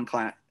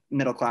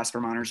middle class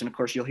Vermonters. And of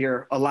course, you'll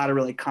hear a lot of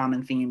really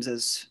common themes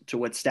as to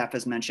what Steph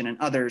has mentioned and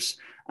others.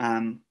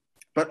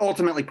 But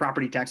ultimately,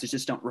 property taxes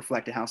just don't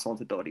reflect a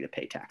household's ability to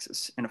pay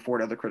taxes and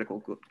afford other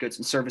critical goods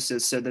and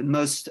services. So the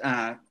most,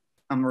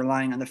 I'm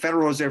relying on the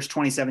Federal Reserve's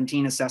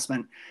 2017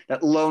 assessment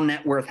that low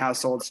net worth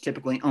households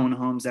typically own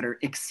homes that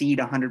exceed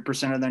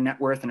 100% of their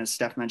net worth. And as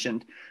Steph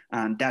mentioned,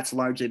 that's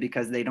largely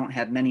because they don't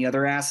have many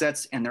other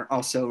assets and they're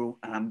also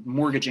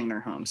mortgaging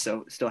their homes,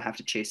 so still have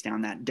to chase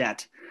down that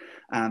debt.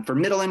 For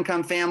middle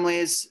income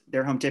families,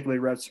 their home typically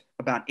rests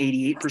about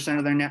 88%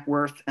 of their net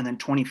worth, and then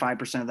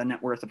 25% of the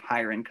net worth of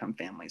higher income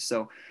families.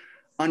 So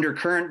under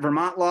current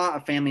Vermont law, a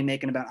family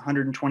making about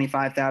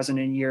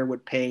 $125,000 a year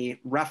would pay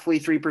roughly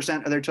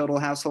 3% of their total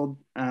household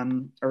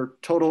or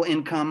total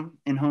income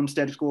in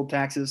homestead school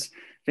taxes.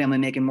 Family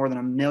making more than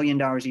 $1 million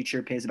each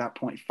year pays about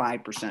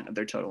 0.5% of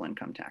their total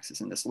income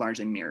taxes, and this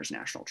largely mirrors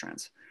national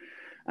trends.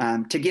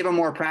 To give a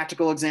more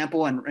practical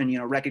example, and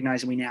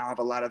recognizing we now have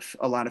a lot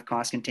of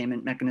cost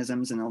containment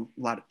mechanisms and a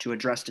lot to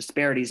address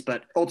disparities,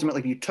 but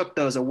ultimately, if you took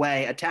those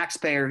away, a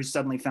taxpayer who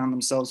suddenly found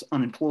themselves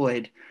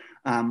unemployed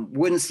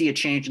wouldn't see a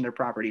change in their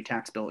property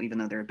tax bill, even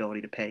though their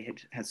ability to pay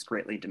has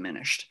greatly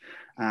diminished.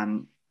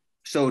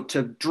 So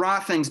to draw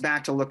things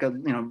back to look at,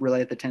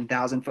 really at the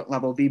 10,000 foot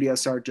level,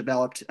 VBSR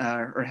developed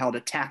or held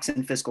a tax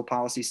and fiscal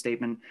policy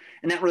statement,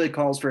 and that really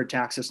calls for a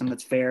tax system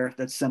that's fair,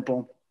 that's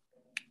simple,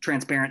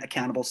 transparent,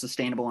 accountable,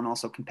 sustainable, and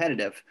also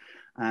competitive.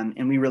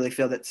 And we really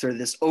feel that sort of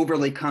this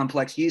overly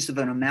complex use of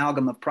an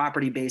amalgam of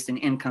property-based and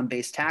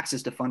income-based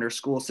taxes to fund our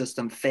school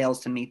system fails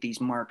to meet these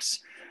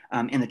marks.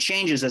 And the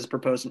changes as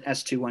proposed in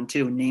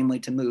S.212, namely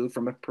to move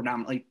from a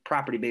predominantly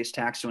property-based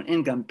tax to an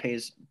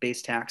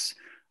income-based tax,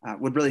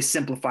 would really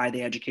simplify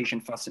the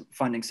education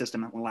funding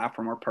system and allow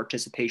for more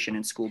participation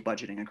in school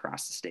budgeting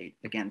across the state,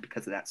 again,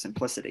 because of that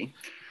simplicity.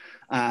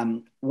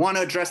 Want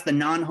to address the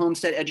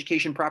non-homestead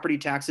education property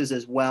taxes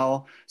as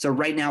well. So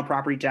right now,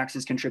 property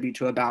taxes contribute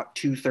to about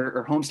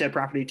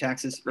property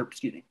taxes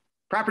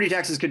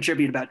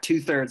contribute about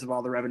 2/3 of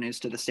all the revenues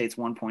to the state's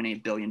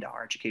 $1.8 billion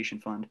education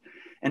fund.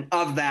 And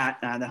of that,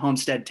 the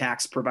homestead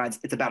tax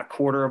it's about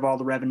 1/4 of all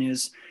the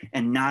revenues,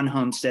 and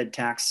non-homestead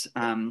tax,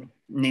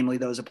 namely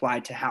those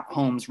applied to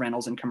homes,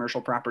 rentals, and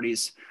commercial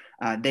properties,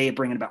 they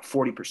bring in about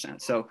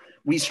 40%. So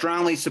we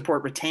strongly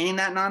support retaining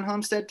that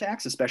non-homestead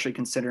tax, especially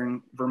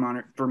considering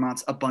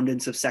Vermont's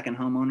abundance of second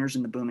homeowners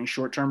in the booming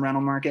short-term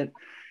rental market.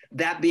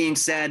 That being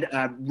said,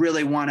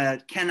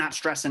 cannot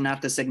stress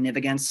enough the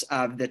significance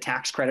of the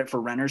tax credit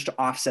for renters to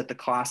offset the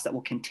costs that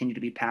will continue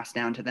to be passed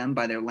down to them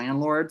by their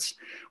landlords.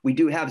 We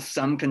do have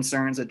some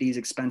concerns that these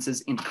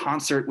expenses, in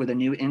concert with a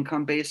new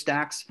income-based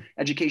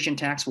education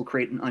tax, will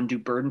create an undue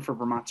burden for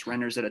Vermont's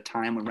renters at a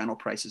time when rental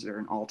prices are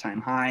an all-time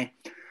high.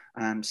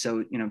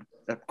 So,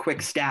 a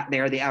quick stat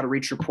there, the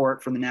Outreach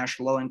report from the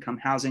National Low-Income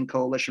Housing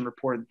Coalition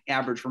reported the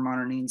average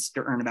Vermonter needs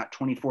to earn about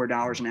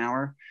 $24 an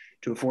hour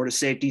to afford a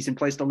safe, decent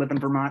place to live in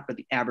Vermont, but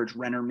the average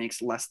renter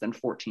makes less than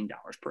 $14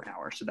 per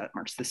hour. So that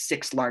marks the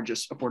 6th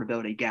largest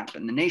affordability gap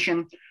in the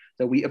nation.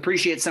 So we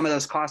appreciate some of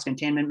those cost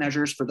containment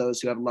measures for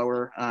those who have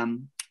lower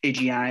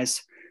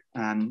AGIs,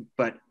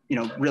 but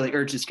really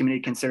urge this committee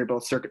to consider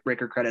both circuit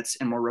breaker credits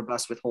and more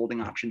robust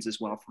withholding options as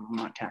well for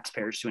Vermont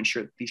taxpayers to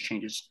ensure that these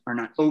changes are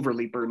not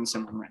overly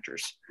burdensome on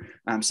renters.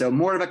 So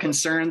more of a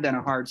concern than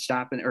a hard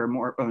stop or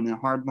more on the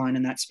hard line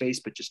in that space,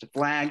 but just a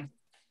flag.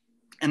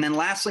 And then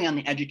lastly, on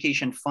the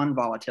education fund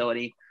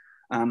volatility,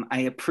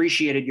 I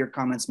appreciated your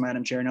comments,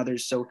 Madam Chair, and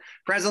others. So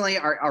presently,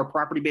 our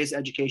property-based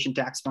education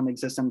tax funding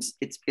systems,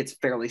 it's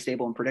fairly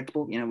stable and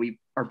predictable.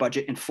 Our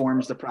budget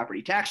informs the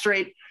property tax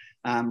rate,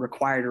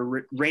 required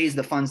to raise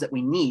the funds that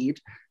we need.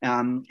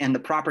 And the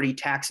property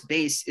tax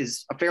base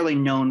is a fairly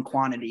known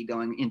quantity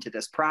going into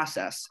this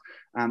process.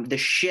 The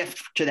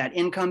shift to that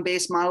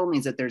income-based model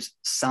means that there's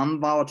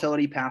some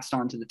volatility passed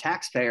on to the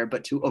taxpayer,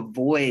 but to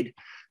avoid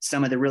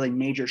some of the really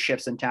major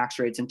shifts in tax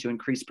rates and to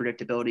increase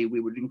predictability, we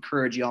would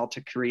encourage y'all to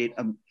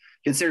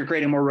consider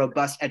creating a more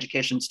robust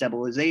education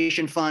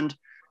stabilization fund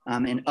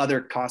and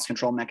other cost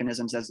control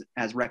mechanisms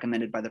as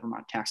recommended by the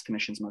Vermont Tax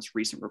Commission's most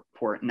recent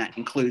report. And that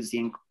includes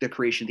the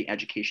creation of the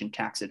Education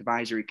Tax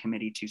Advisory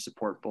Committee to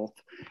support both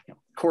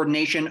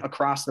coordination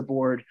across the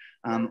board,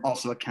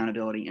 also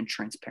accountability and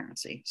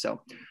transparency.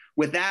 So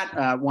with that,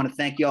 I want to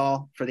thank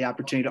y'all for the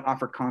opportunity to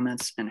offer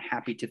comments and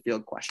happy to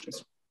field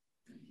questions.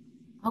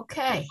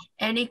 Okay,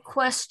 any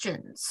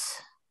questions?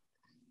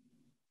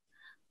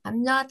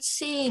 I'm not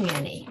seeing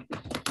any.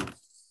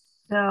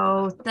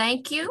 So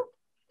thank you.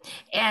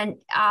 And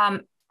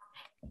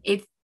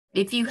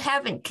if you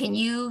haven't, can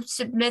you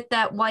submit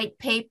that white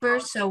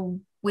paper so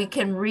we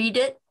can read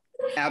it?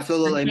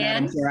 Absolutely,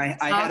 again? Madam Chair.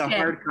 I had a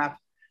hard copy.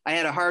 I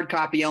had a hard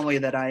copy only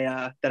that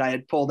I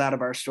had pulled out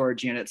of our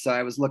storage unit. So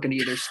I was looking to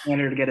either scan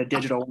it or get a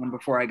digital one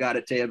before I got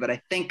it to you. But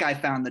I think I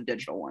found the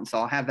digital one, so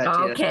I'll have that to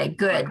you. Okay,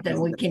 good. Then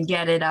we can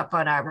get it up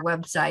on our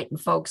website and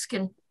folks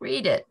can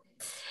read it.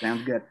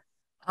 Sounds good.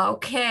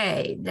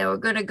 Okay, now we're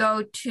going to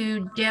go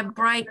to Deb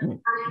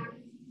Brighton.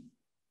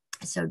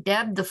 So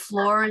Deb, the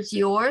floor is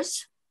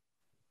yours.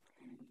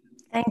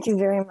 Thank you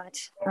very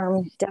much.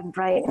 Deb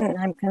Brighton,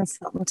 I'm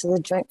consultant to the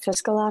Joint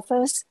Fiscal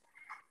Office.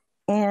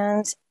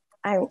 And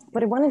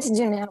what I wanted to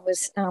do now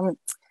was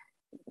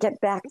get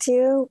back to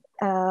you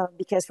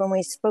because when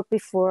we spoke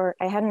before,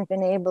 I hadn't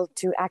been able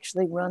to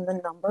actually run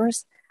the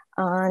numbers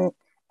on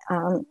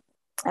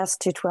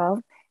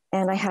S.212,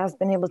 and I have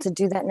been able to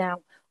do that now,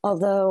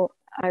 although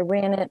I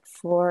ran it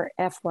for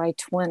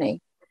FY20.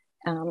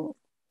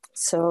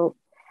 So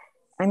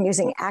I'm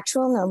using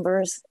actual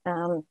numbers,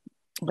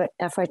 but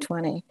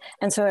FY20.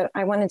 And so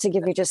I wanted to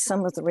give you just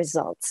some of the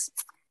results.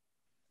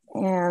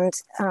 And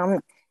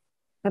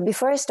but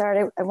before I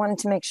start, I wanted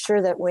to make sure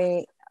that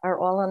we are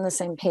all on the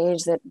same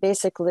page, that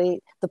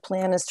basically the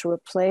plan is to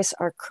replace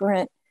our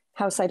current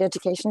house site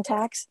education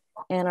tax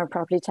and our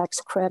property tax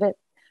credit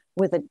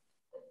with a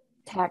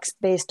tax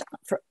based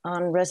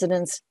on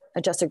residents'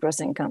 adjusted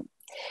gross income.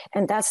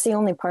 And that's the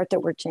only part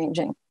that we're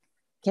changing.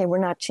 Okay, we're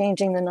not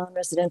changing the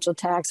non-residential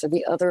tax or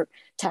the other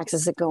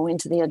taxes that go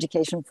into the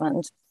education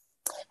fund.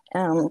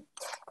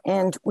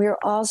 And we're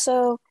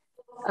also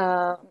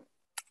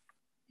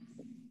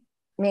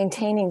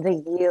maintaining the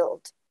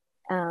yield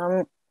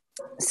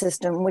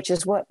system, which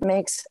is what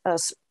makes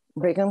us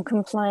Brigham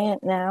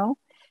compliant now.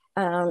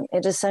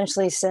 It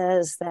essentially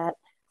says that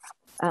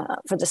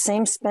for the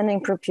same spending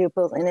per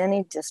pupil in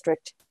any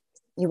district,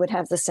 you would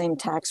have the same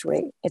tax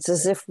rate. It's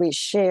as if we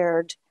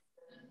shared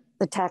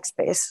the tax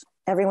base.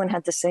 Everyone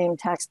had the same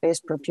tax base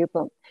per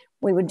pupil.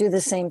 We would do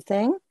the same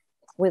thing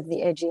with the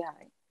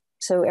AGI.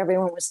 So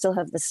everyone would still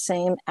have the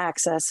same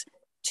access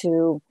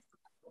to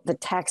the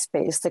tax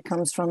base that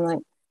comes from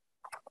the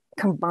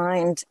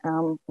combined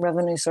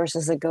revenue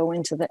sources that go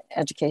into the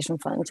education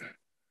fund.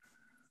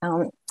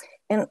 And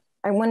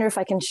I wonder if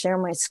I can share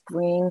my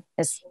screen.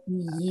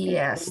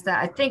 Yes,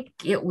 I think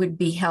it would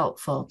be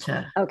helpful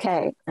to.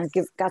 Okay, I've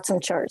got some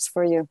charts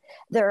for you.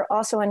 They're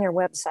also on your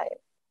website.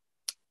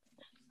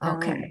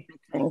 Okay.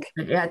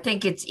 I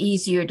think it's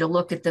easier to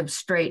look at them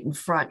straight in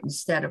front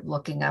instead of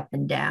looking up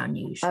and down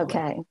usually.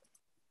 Okay.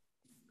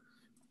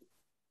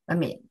 I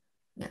mean,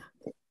 yeah.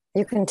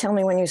 You can tell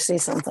me when you see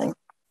something.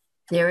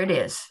 There it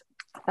is.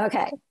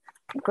 Okay,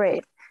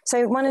 great. So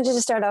I wanted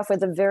to start off with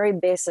the very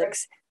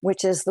basics,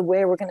 which is the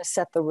way we're going to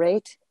set the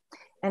rate.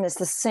 And it's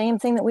the same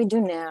thing that we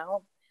do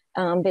now.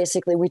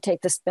 Basically, we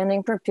take the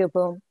spending per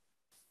pupil,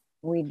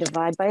 we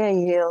divide by a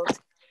yield,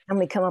 and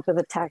we come up with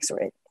a tax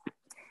rate.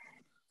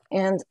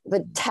 And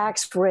the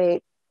tax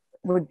rate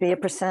would be a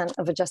 %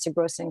 of adjusted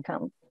gross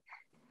income.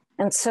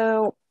 And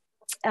so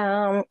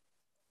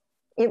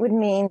it would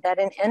mean that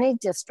in any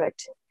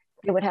district,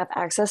 you would have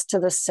access to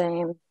the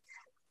same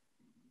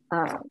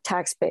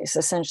tax base,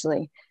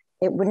 essentially.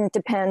 It wouldn't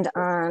depend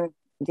on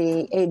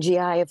the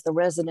AGI of the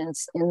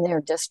residents in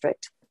their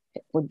district.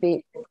 It would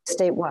be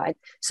statewide.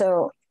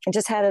 So I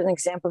just had an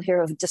example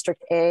here of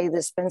District A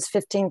that spends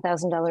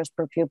 $15,000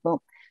 per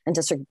pupil and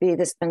District B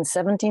that spends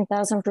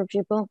 $17,000 per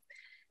pupil.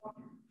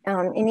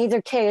 In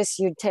either case,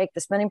 you'd take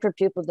the spending per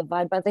pupil,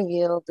 divide by the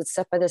yield that's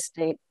set by the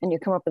state, and you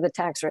come up with a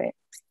tax rate.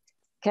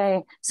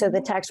 Okay, so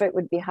the tax rate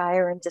would be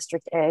higher in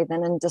District A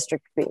than in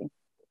District B.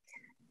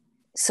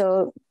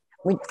 So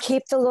we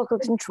keep the local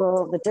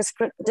control.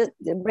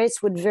 The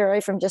rates would vary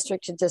from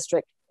district to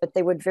district, but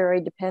they would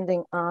vary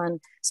depending on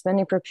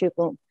spending per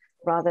pupil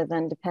rather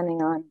than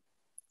depending on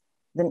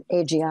the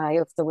AGI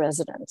of the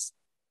residents.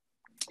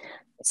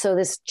 So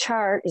this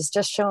chart is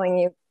just showing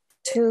you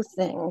two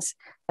things.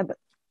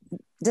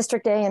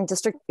 District A and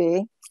District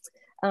B.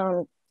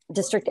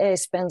 District A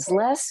spends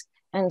less,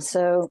 and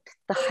so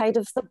the height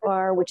of the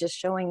bar, which is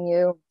showing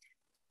you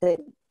the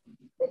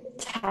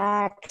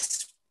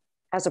tax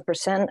as a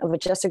 % of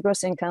adjusted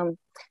gross income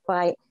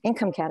by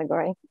income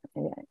category.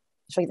 Maybe I'll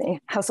show you the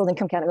household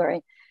income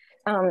category.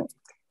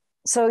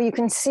 So you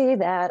can see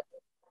that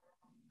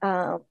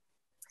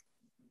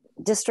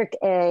District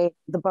A,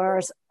 the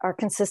bars are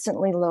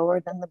consistently lower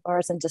than the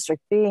bars in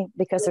District B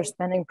because their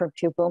spending per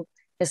pupil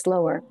is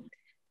lower.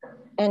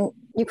 And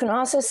you can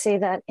also see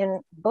that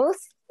in both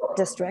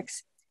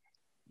districts,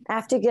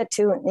 after you get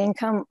to an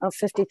income of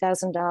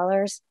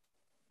 $50,000,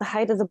 the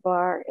height of the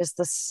bar is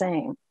the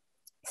same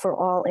for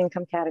all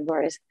income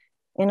categories.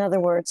 In other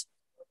words,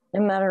 no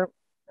matter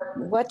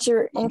what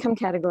your income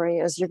category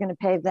is, you're going to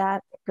pay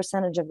that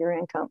percentage of your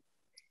income,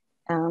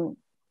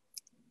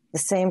 the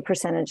same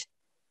percentage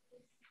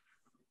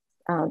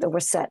that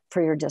was set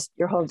for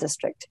your whole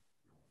district.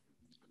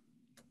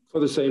 For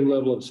the same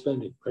level of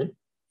spending, right?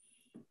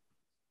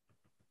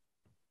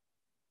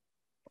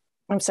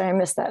 I'm sorry, I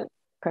missed that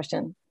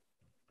question.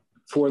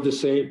 For the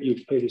same, you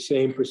pay the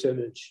same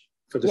percentage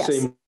for the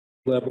same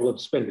level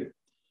of spending.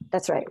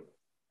 That's right.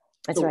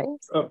 That's right.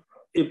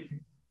 Okay.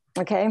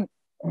 Okay.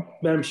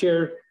 Madam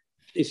Chair,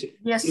 Is it?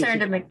 Yes,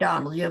 Senator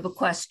McDonald, you have a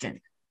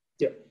question.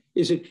 Yeah.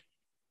 Is it,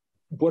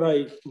 what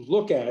I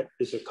look at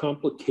is a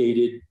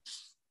complicated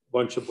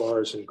bunch of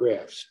bars and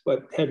graphs,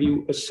 but have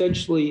you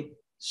essentially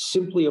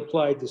simply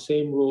applied the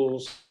same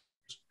rules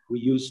we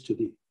used to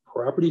the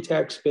property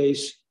tax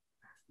base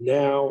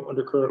now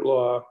under current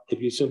law?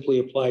 Have you simply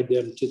applied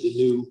them to the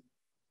new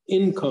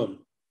income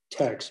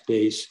tax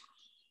base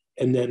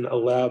and then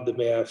allowed the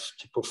math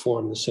to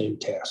perform the same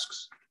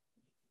tasks?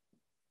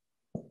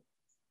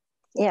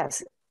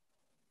 Yes.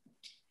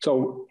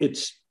 So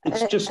it's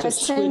just a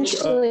switch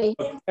of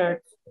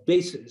tax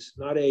bases,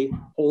 not a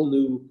whole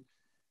new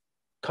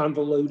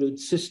convoluted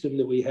system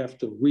that we have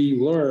to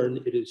relearn.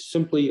 It is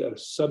simply a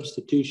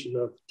substitution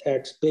of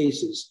tax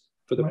bases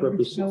for the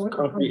purpose of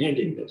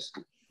comprehending this.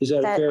 Is that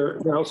a fair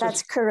analysis?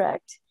 That's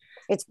correct.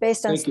 It's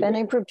based on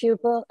spending per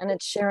pupil, and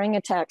it's sharing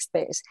a tax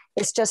base.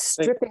 It's just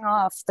stripping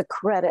off the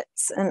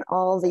credits and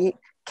all the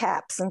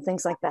caps and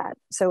things like that.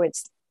 So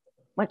it's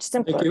much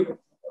simpler. Thank you.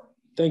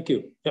 Thank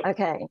you. Yep.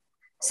 Okay.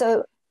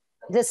 So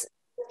this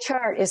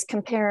chart is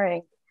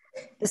comparing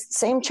the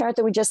same chart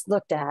that we just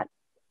looked at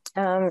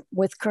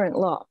with current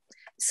law.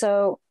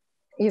 So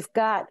you've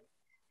got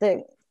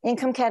the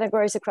income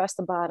categories across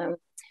the bottom,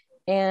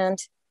 and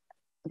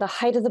the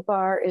height of the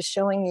bar is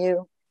showing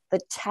you the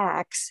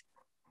tax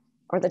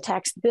or the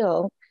tax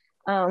bill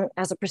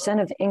as a percent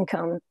of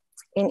income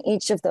in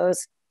each of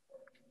those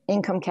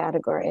income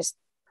categories.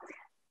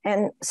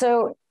 And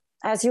so,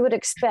 as you would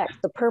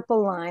expect, the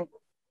purple line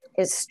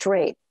is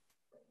straight.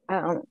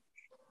 And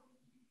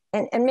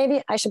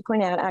maybe I should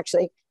point out,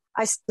 actually,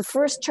 the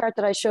first chart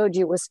that I showed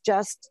you was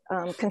just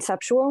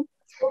conceptual.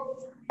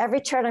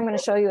 Every chart I'm going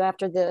to show you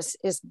after this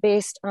is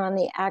based on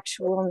the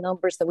actual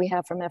numbers that we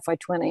have from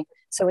FY20.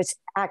 So it's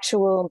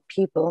actual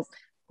people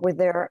with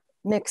their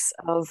mix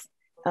of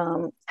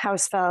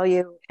house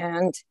value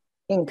and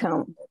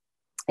income.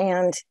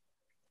 And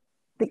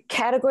the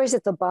categories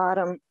at the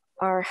bottom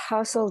are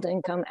household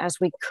income as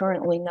we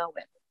currently know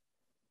it.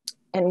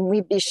 And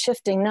we'd be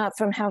shifting not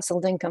from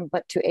household income,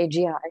 but to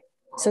AGI.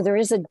 So there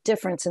is a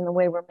difference in the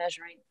way we're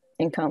measuring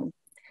income.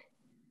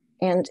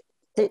 And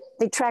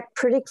they track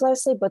pretty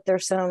closely, but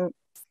there's some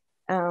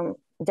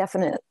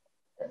definite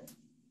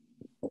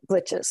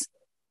glitches.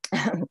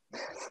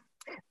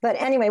 But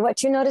anyway,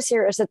 what you notice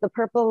here is that the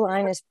purple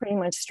line is pretty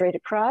much straight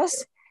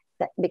across,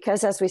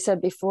 because as we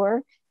said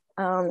before,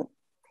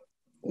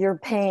 you're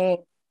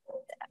paying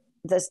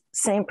the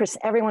same,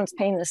 everyone's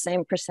paying the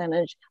same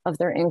percentage of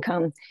their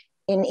income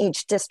in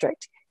each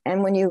district.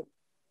 And when you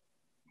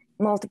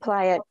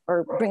multiply it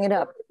or bring it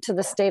up to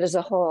the state as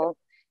a whole,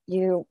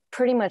 you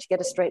pretty much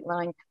get a straight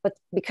line. But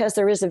because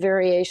there is a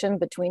variation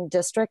between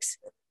districts,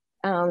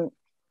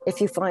 if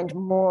you find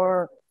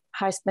more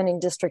high spending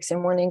districts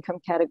in one income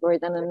category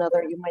than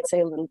another, you might see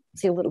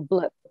a little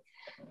blip.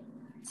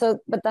 So,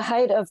 but the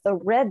height of the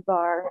red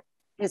bar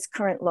is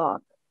current law.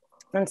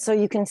 And so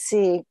you can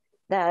see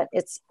that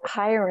it's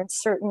higher in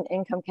certain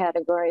income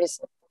categories,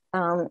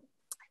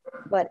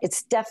 but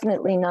it's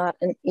definitely not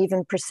an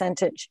even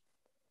percentage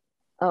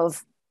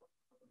of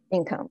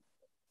income.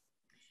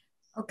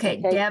 Okay,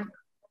 Deb,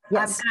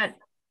 yes. I've got a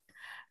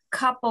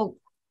couple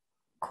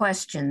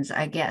questions,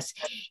 I guess.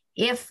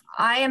 If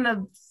I am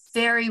a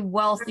very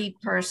wealthy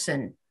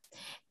person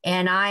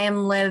and I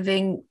am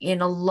living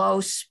in a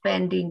low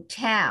spending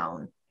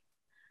town,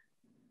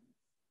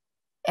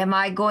 am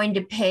I going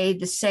to pay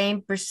the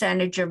same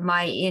percentage of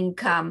my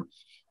income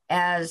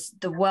as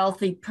the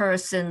wealthy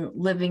person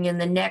living in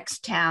the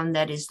next town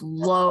that is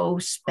low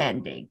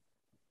spending?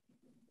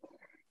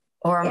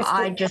 Or am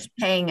I just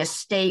paying a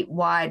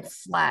statewide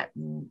flat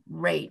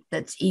rate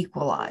that's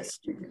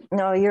equalized?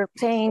 No, you're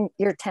paying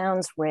your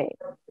town's rate.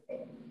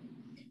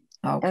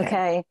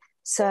 Okay.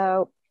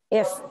 So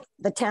if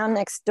the town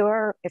next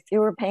door, if you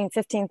were paying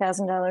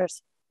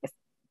 $15,000, if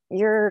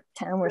your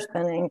town were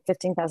spending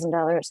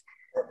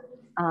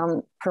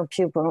 $15,000 per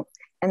pupil,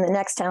 and the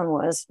next town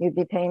was, you'd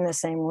be paying the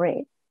same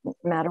rate, no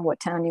matter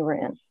what town you were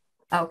in.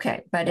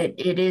 Okay, but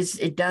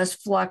it does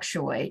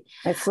fluctuate.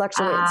 It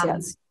fluctuates,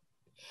 yes.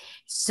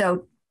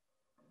 So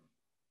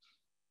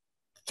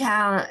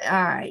town,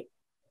 all right.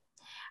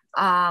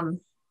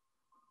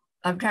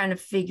 I'm trying to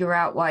figure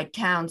out why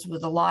towns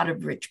with a lot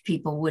of rich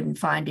people wouldn't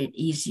find it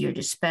easier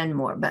to spend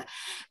more. But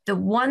the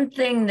one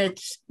thing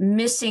that's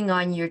missing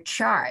on your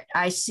chart,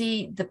 I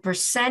see the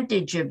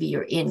percentage of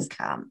your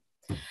income,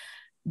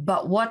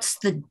 but what's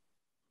the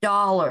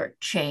dollar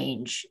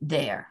change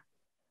there?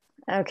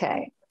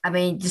 Okay. I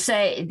mean, to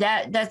say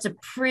that's a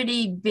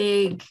pretty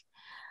big,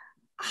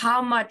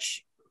 how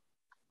much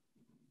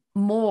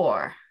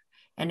more?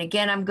 And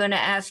again, I'm going to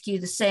ask you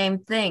the same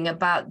thing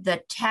about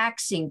the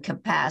taxing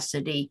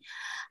capacity.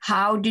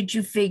 How did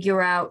you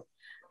figure out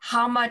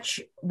how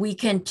much we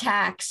can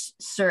tax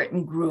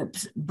certain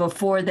groups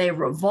before they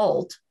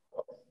revolt?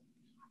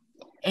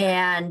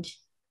 And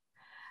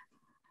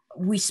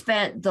we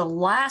spent the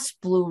last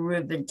Blue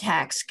Ribbon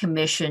Tax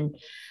Commission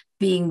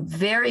being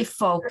very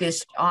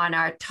focused on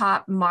our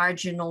top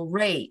marginal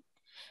rate,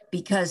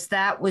 because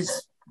it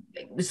was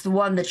the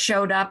one that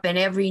showed up in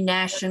every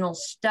national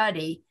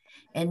study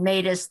and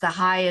made us the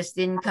highest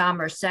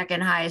income or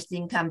second highest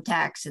income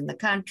tax in the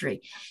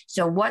country.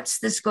 So what's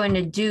this going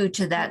to do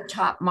to that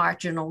top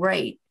marginal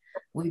rate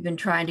we've been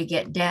trying to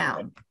get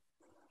down?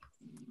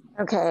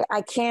 Okay,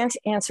 I can't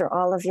answer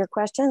all of your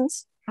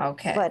questions.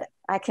 Okay. But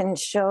I can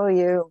show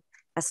you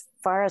as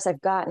far as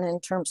I've gotten in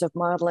terms of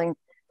modeling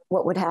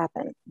what would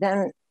happen.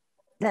 Then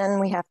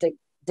we have to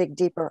dig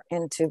deeper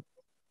into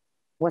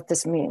what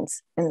this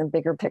means in the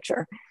bigger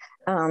picture.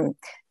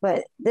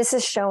 But this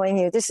is showing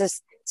you,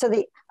 so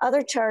the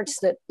other charts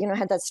that,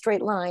 had that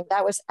straight line,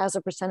 that was as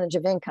a percentage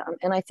of income.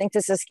 And I think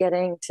this is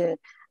getting to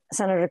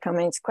Senator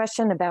Cummings'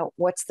 question about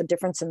what's the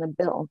difference in the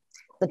bill.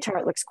 The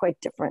chart looks quite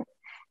different.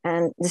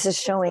 And this is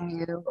showing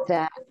you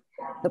that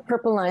the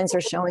purple lines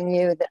are showing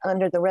you that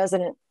under the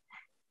resident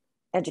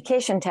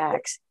education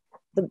tax,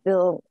 the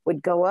bill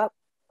would go up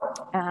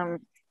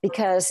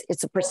because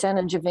it's a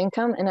percentage of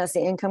income. And as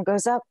the income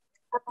goes up,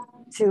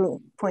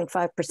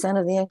 2.5%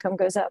 of the income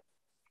goes up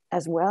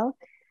as well.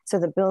 So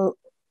the bill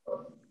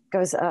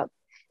goes up.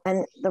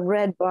 And the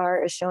red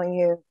bar is showing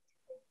you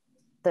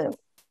the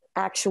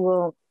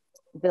actual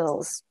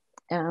bills.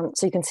 So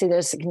you can see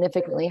they're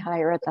significantly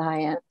higher at the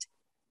high end.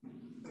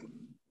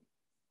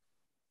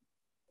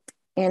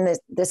 And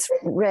this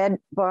red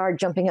bar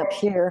jumping up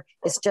here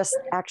is just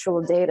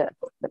actual data,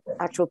 the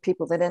actual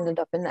people that ended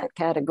up in that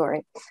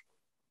category.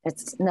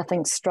 It's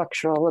nothing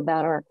structural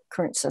about our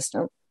current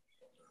system.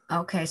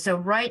 Okay, so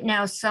right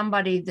now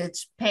somebody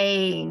that's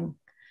paying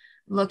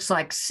looks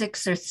like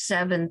 $6,000 or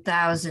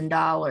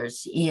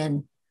 $7,000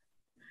 in,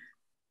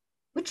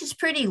 which is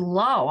pretty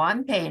low.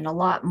 I'm paying a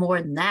lot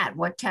more than that.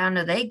 What town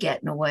are they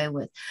getting away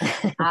with?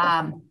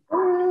 But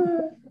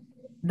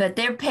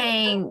they're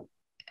paying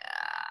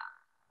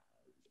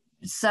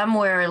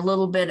somewhere a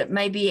little bit,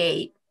 maybe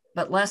 8,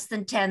 but less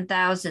than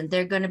 10,000.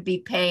 They're going to be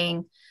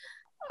paying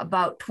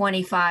about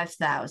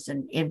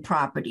 25,000 in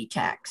property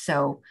tax.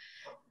 So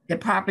the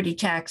property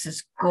tax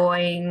is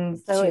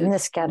going to in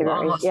this category,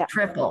 almost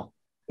triple.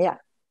 Yeah.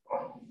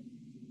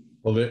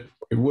 Well, it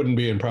wouldn't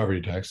be in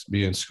property tax, it'd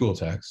be in school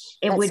tax.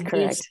 It would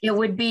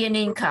be an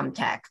income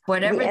tax,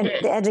 whatever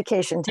the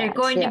education tax. They're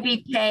going to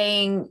be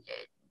paying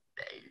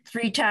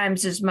 3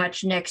 times as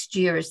much next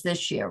year as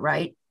this year,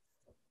 right?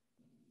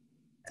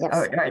 Yes.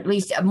 Or at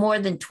least more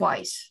than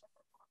twice.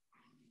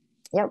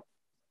 Yep.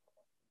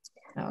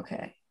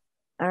 Okay.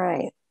 All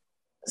right.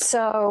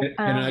 So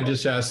and I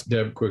just asked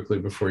Deb quickly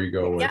before you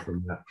go away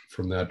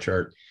from that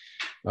chart.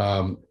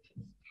 I'm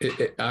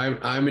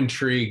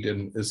intrigued,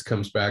 and this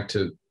comes back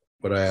to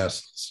what I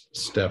asked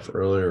Steph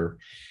earlier.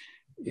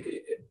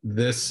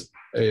 This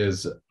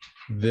is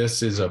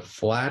a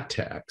flat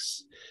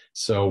tax.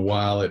 So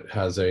while it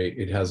has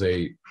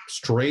a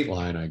straight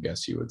line, I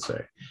guess you would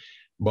say,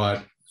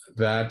 but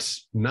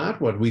that's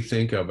not what we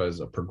think of as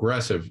a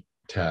progressive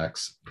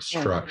tax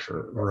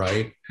structure,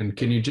 right? And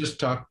can you just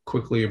talk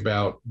quickly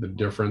about the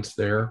difference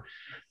there?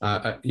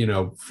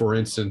 For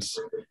instance,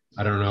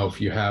 I don't know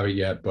if you have it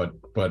yet, but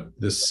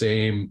the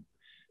same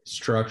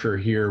structure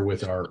here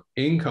with our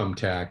income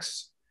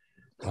tax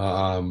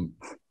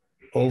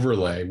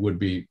overlay would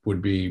be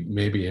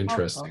maybe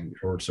interesting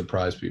or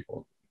surprise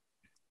people.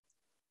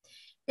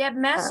 Yeah,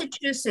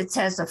 Massachusetts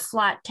has a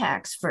flat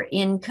tax for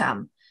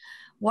income.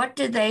 What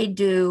do they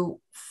do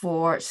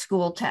for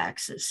school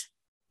taxes?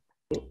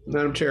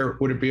 Madam Chair,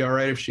 would it be all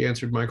right if she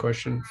answered my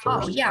question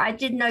first? Oh, yeah, I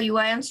didn't know you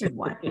answered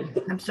one.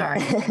 I'm sorry.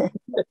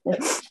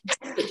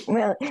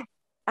 Well,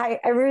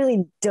 I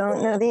really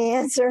don't know the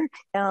answer,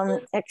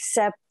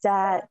 except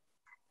that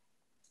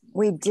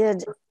we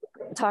did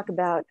talk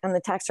about, on the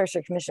Tax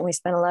Structure Commission, we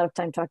spent a lot of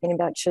time talking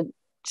about should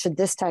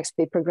this tax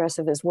be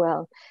progressive as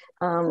well?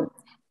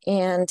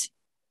 And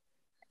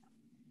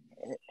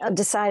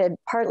decided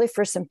partly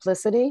for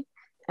simplicity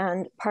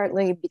and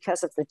partly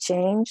because of the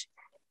change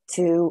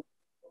to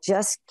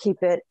just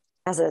keep it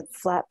as a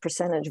flat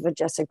percentage of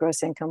adjusted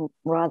gross income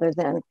rather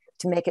than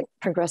to make it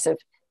progressive.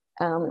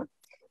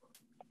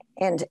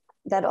 And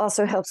that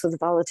also helps with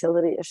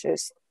volatility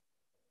issues.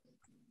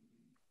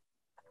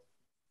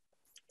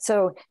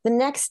 So the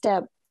next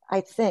step,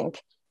 I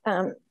think,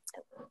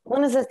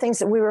 one of the things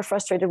that we were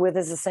frustrated with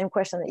is the same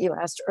question that you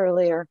asked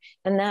earlier,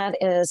 and that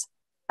is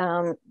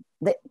the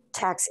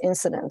tax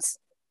incidence.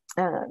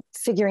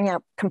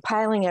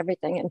 Compiling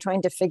everything and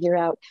trying to figure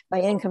out by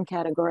income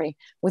category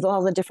with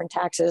all the different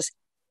taxes,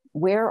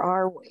 where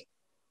are we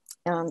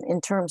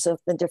in terms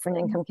of the different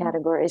income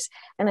categories?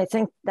 And I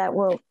think that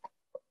will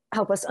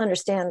help us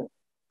understand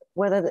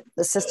whether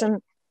the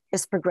system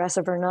is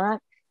progressive or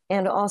not,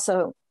 and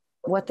also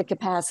what the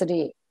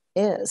capacity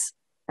is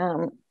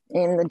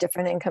in the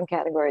different income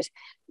categories.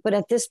 But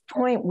at this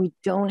point, we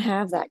don't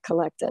have that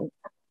collected.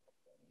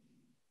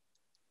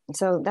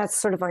 So that's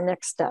sort of our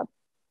next step.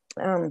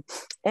 And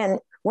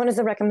one of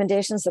the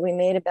recommendations that we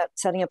made about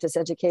setting up this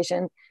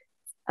education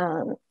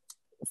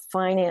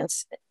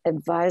finance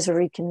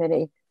advisory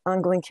committee,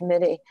 ongoing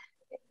committee,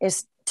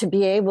 is to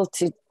be able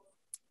to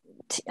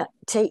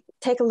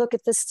take a look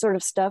at this sort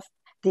of stuff,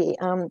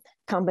 the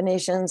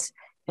combinations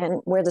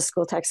and where the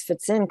school tax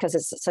fits in, because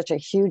it's such a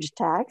huge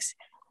tax,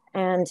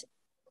 and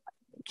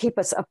keep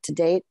us up to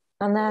date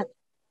on that.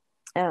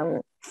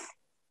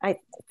 I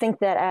think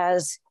that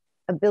as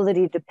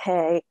ability to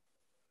pay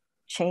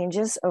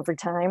changes over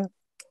time,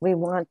 we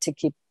want to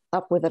keep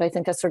up with it. I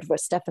think that's sort of what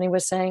Stephanie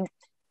was saying.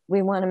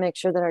 We want to make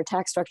sure that our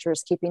tax structure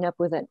is keeping up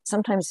with it.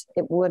 Sometimes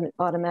it wouldn't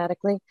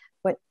automatically,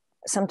 but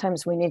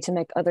sometimes we need to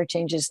make other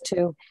changes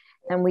too.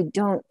 And we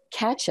don't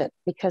catch it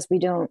because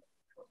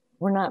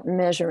we're not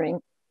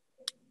measuring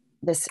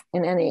this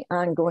in any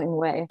ongoing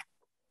way.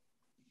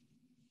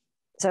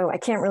 So I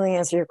can't really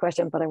answer your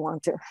question, but I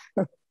want to.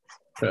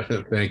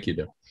 Thank you,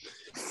 Deb. All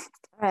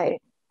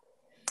right.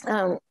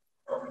 Deb,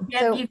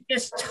 So, you've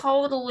just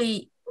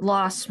totally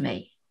lost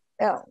me.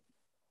 oh,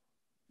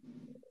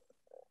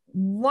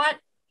 What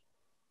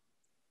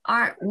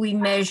aren't we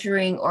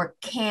measuring or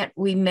can't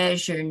we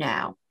measure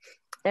now?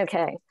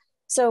 okay.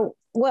 So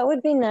what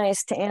would be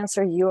nice to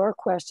answer your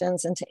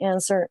questions and to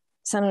answer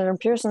Senator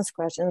Pearson's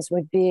questions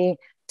would be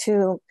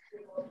to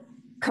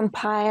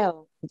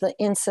compile the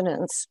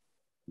incidence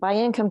by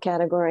income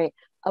category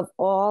of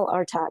all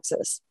our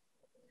taxes.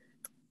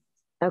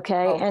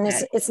 Okay. And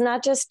it's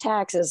not just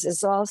taxes,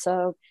 it's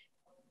also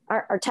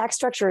our tax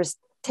structure is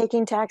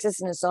taking taxes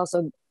and it's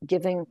also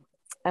giving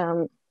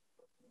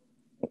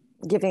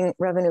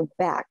revenue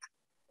back.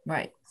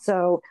 Right.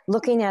 So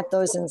looking at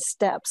those in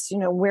steps, you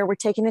know, where we're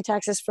taking the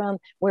taxes from,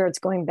 where it's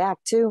going back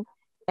to,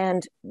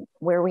 and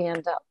where we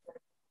end up.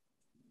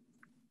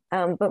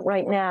 But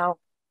right now,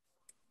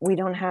 we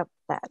don't have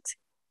that.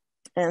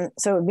 And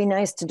so it'd be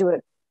nice to do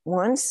it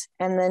once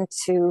and then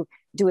to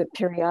do it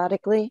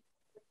periodically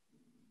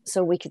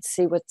so we could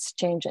see what's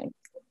changing.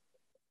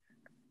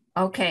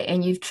 Okay,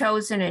 and you've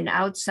chosen an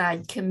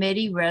outside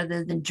committee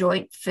rather than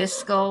joint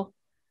fiscal,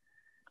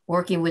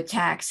 working with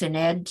tax and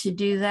ed to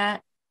do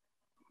that?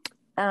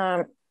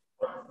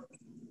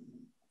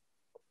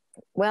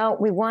 Well,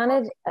 we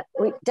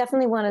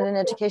definitely wanted an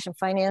education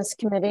finance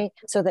committee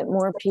so that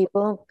more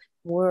people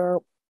were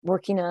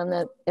working on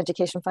the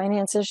education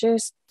finance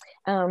issues.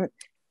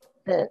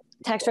 The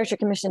Tax Structure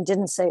Commission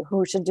didn't say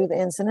who should do the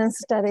incidence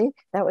study.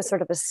 That was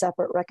sort of a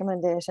separate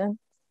recommendation.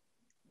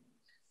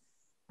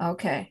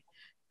 Okay,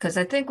 because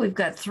I think we've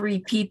got 3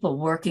 people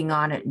working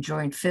on it in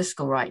joint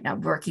fiscal right now,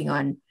 working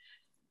on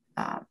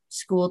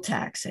school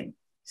taxing.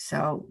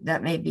 So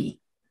that may be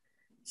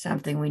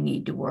something we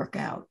need to work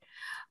out.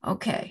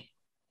 Okay.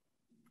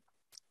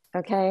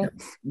 Okay.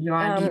 You're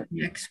on the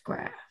next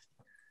graph.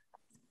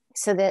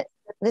 So that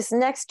this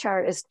next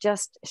chart is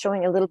just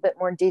showing a little bit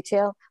more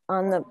detail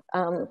on the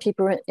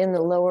people in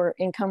the lower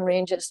income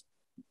ranges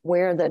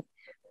where the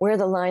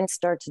lines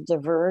start to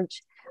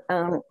diverge.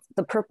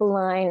 The purple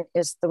line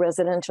is the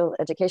residential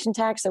education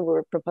tax that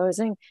we're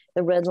proposing.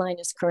 The red line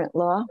is current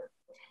law,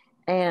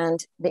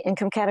 and the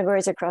income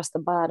categories across the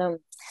bottom.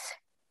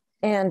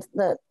 And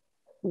the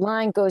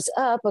line goes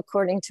up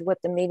according to what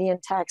the median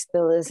tax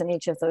bill is in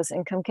each of those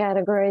income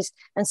categories.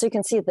 And so you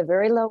can see at the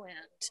very low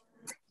end,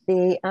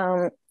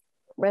 the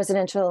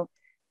residential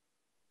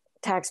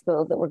tax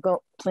bill that we're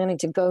planning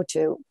to go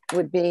to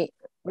would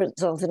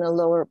result in a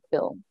lower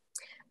bill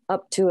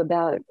up to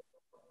about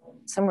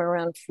somewhere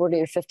around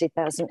 40 or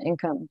 50,000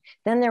 income.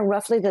 Then they're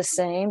roughly the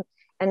same.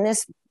 And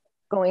this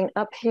going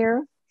up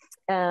here,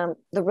 the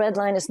red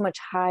line is much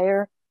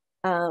higher,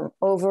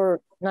 over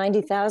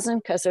 90,000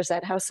 because there's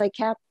that house site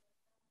cap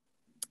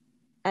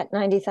at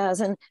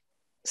 90,000.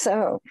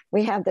 So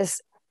we have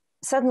this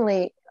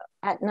suddenly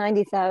at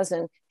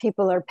 90,000,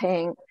 people are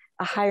paying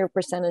a higher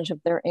percentage of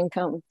their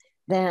income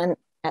than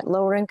at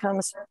lower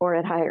incomes or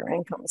at higher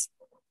incomes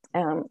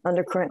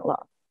under current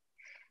law.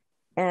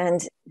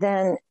 And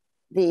then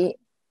the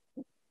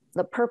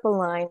purple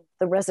line,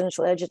 the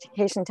residential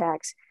education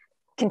tax,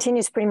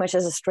 continues pretty much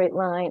as a straight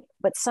line,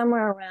 but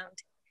somewhere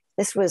around,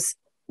 this was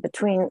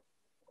between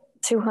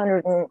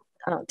 200 and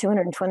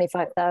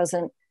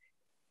 225,000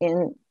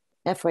 in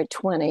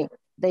FY20,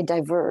 they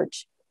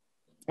diverge.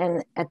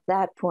 And at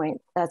that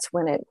point, that's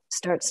when it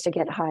starts to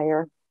get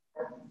higher.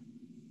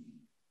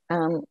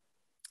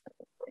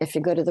 If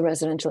you go to the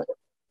residential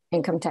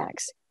income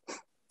tax.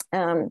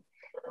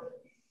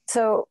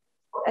 So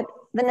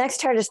the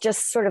next chart is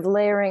just sort of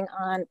layering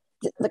on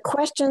the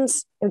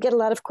questions. We get a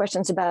lot of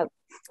questions about,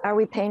 are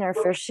we paying our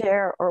fair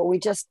share or are we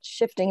just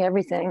shifting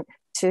everything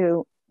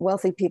to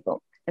wealthy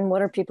people? And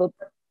what are people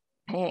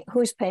paying?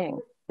 Who's paying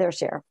their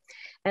share?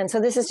 And so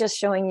this is just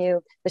showing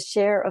you the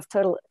share of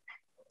total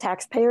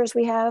taxpayers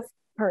we have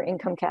per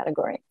income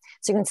category.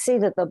 So you can see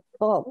that the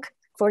bulk,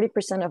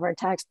 40% of our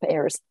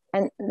taxpayers,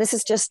 and this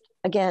is just,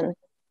 again,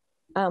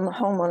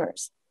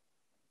 homeowners,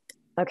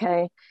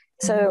 okay?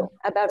 So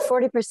about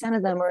 40%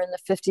 of them are in the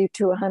 $50,000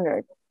 to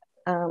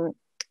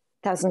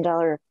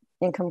 $100,000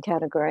 income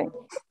category.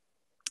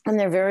 And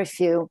there are very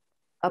few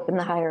up in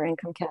the higher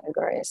income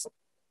categories.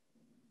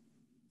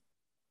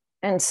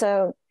 And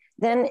so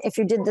then if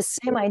you did the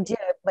same idea,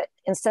 but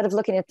instead of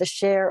looking at the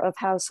share of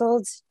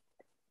households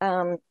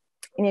in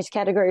each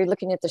category, you're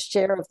looking at the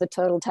share of the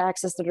total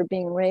taxes that are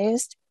being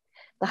raised.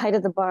 The height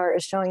of the bar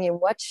is showing you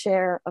what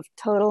share of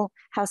total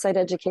house-side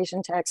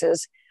education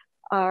taxes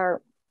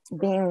are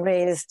being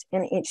raised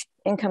in each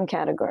income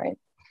category.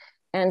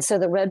 And so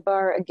the red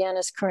bar, again,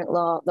 is current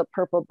law. The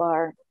purple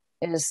bar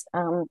is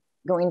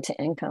going to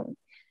income.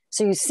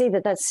 So you see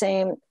that that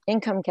same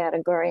income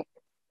category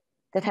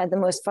that had the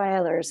most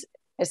filers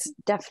is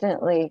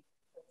definitely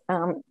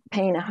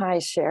paying a high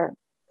share,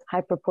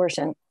 high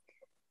proportion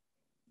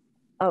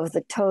of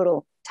the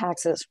total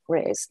taxes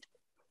raised.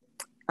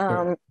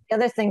 The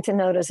other thing to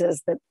notice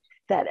is that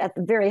at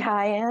the very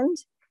high end,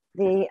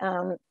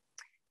 the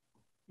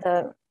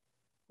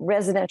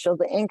residential,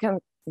 the income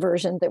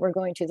version that we're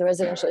going to, the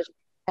residential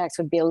tax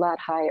would be a lot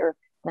higher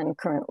than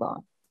current law.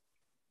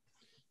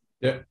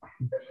 Yeah,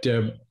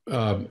 Deb,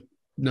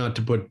 not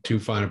to put too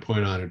fine a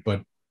point on it,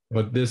 but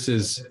this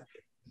is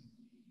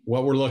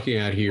what we're looking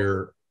at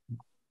here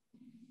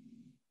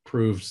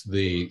proves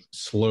the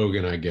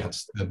slogan, I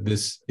guess, that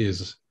this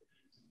is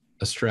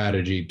a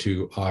strategy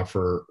to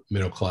offer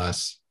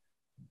middle-class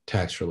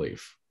tax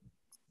relief,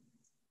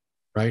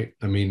 right?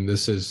 I mean,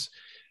 this is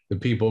the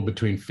people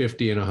between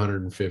 50 and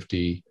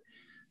 150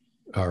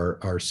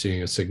 are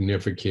seeing a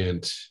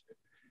significant,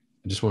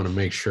 I just want to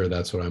make sure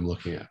that's what I'm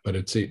looking at, but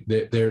it's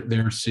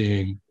they're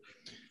seeing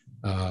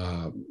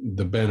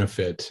the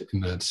benefit in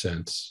that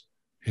sense,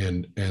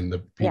 and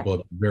the people at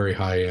the very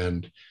high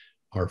end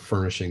are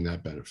furnishing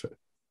that benefit.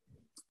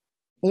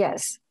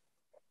 Yes.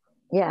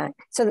 Yeah.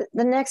 So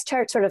the next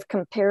chart sort of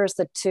compares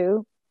the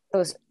two,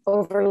 those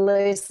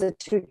overlays, the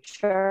two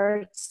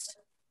charts.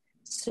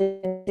 So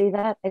you see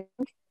that, I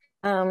think,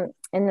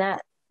 and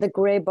that the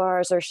gray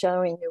bars are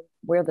showing you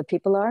where the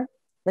people are,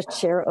 the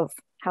share of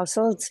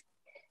households.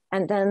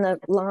 And then the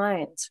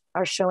lines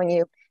are showing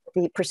you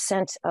the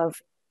percent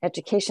of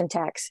education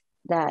tax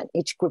that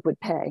each group would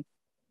pay.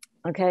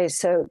 Okay,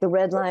 so the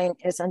red line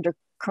is under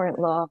current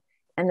law,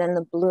 and then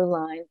the blue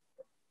line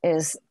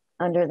is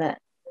under the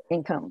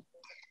income.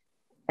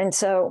 And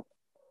so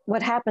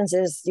what happens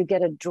is you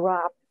get a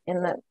drop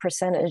in the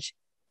percentage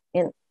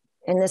in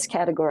this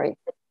category,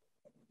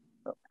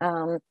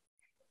 the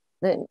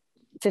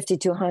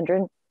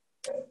 5,200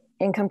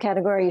 income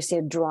category, you see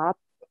a drop.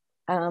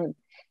 And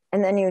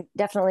then you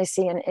definitely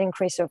see an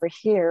increase over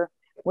here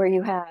where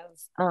you have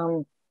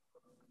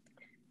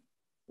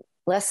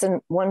less than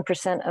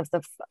 1% of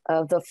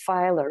the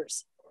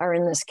filers are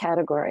in this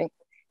category,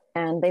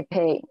 and they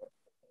pay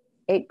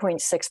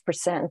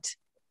 8.6%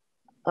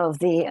 of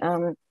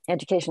the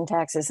education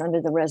taxes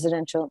under the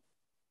residential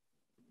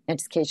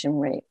education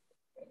rate.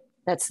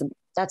 That's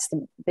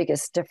the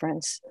biggest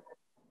difference.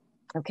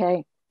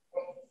 Okay.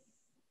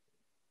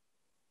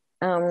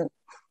 And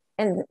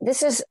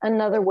this is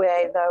another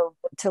way, though,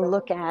 to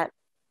look at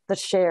the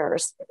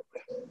shares.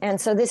 And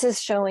so this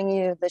is showing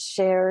you the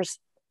shares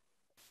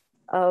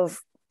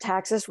of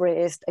taxes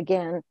raised,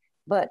 again,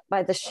 but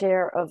by the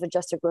share of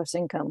adjusted gross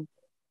income.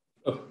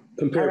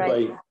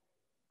 Compared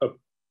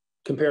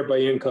by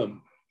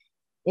income.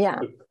 Yeah.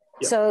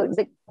 So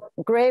the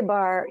gray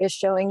bar is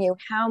showing you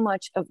how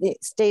much of the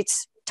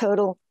state's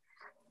total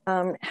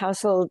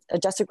household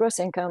adjusted gross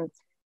income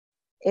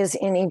is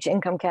in each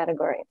income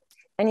category.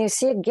 And you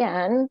see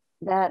again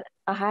that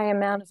a high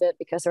amount of it,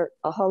 because there are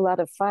a whole lot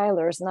of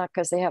filers, not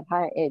because they have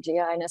high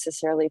AGI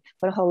necessarily,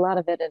 but a whole lot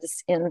of it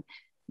is in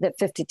the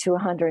 50 to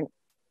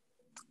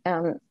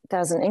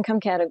 100,000 income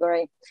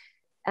category.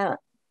 And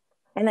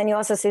then you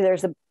also see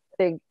there's a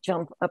big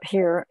jump up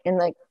here in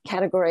the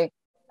category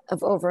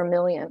of over $1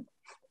 million.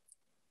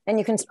 And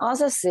you can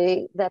also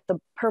see that the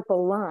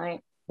purple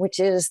line, which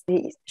is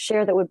the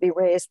share that would be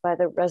raised by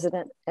the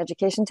resident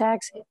education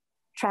tax,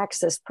 tracks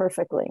this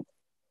perfectly,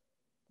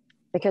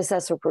 because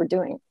that's what we're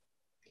doing.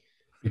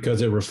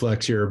 Because it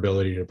reflects your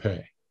ability to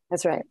pay.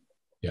 That's right.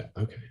 Yeah,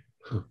 okay.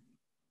 Huh.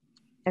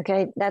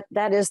 Okay,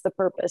 that is the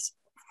purpose.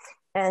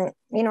 And,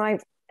 you know,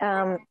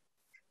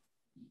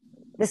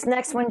 this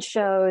next one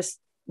shows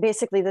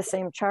basically the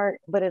same chart,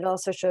 but it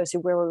also shows you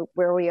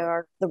where we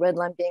are, the red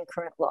line being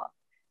current law.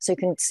 So you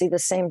can see the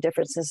same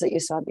differences that you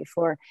saw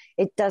before.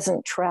 It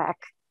doesn't track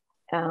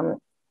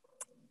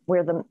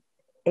where the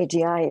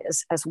AGI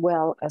is as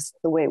well as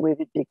the way we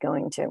would be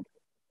going to.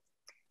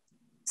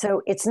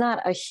 So it's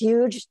not a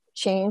huge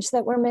change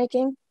that we're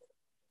making,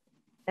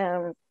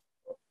 but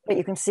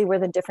you can see where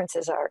the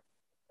differences are.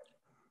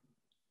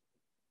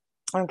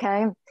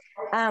 Okay.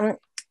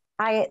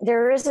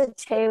 There is a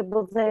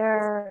table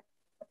there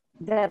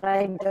that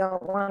I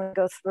don't want to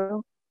go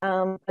through,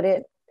 but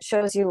it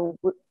shows you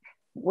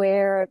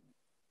where,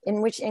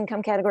 in which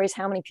income categories,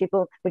 how many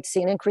people would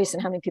see an increase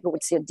and how many people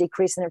would see a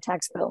decrease in their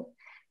tax bill.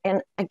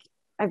 And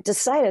I've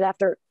decided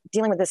after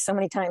dealing with this so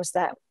many times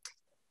that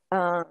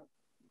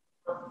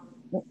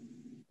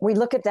we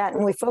look at that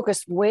and we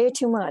focus way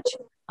too much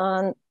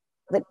on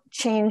the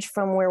change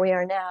from where we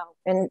are now,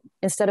 and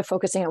instead of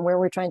focusing on where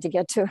we're trying to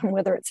get to and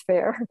whether it's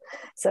fair.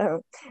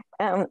 So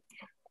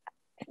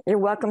you're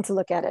welcome to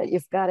look at it.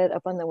 You've got it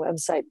up on the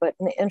website, but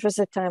in the interest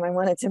of time, I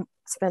wanted to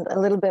spend a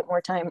little bit more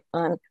time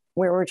on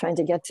where we're trying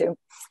to get to.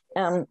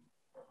 And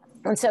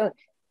so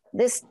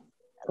this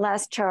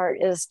last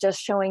chart is just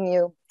showing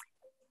you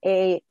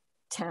a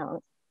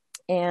town.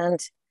 And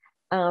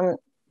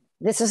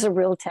this is a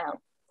real town.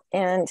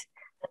 And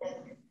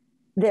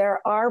There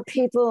are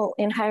people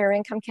in higher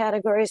income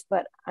categories,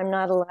 but I'm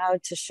not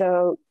allowed to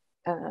show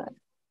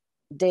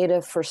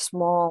data for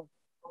small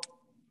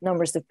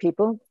numbers of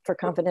people for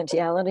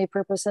confidentiality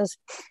purposes.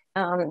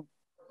 And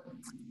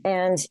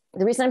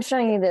the reason I'm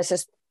showing you this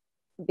is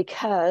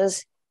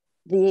because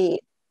the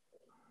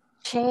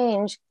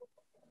change,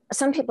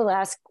 some people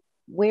ask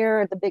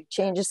where the big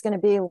change is going to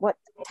be, what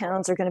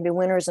towns are going to be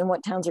winners and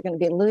what towns are going to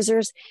be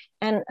losers.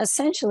 And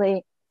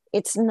essentially,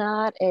 it's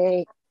not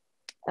a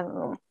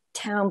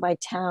town by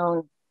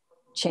town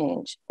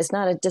change. It's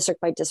not a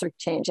district by district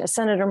change. As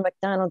Senator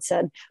McDonald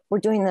said, we're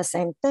doing the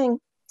same thing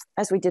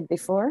as we did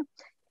before.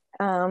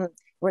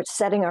 We're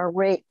setting our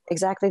rate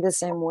exactly the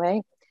same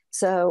way.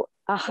 So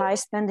a high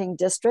spending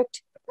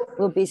district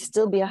will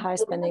still be a high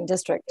spending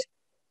district.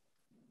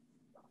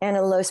 And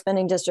a low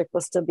spending district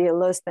will still be a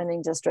low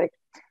spending district.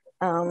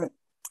 And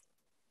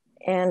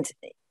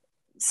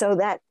so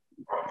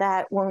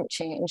that won't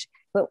change.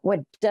 But what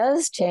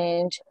does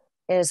change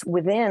is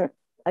within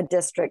a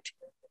district,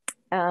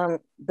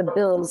 the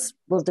bills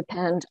will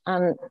depend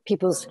on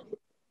people's,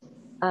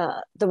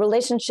 the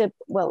relationship,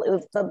 well,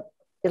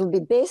 it'll be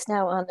based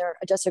now on their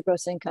adjusted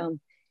gross income.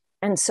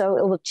 And so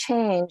it will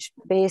change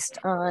based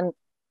on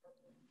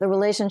the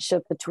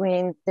relationship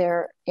between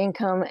their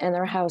income and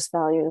their house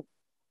value.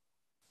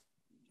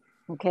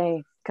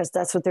 Okay, because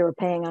that's what they were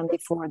paying on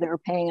before. They were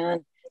paying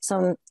on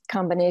some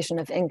combination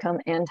of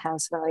income and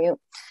house value.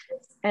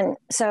 And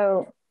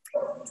so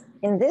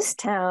in this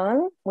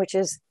town, which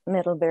is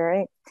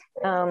Middlebury,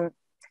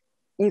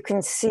 you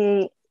can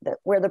see that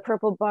where the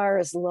purple bar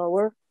is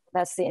lower,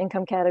 that's the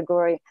income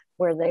category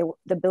where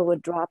the bill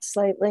would drop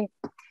slightly.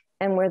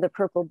 And where the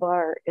purple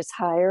bar is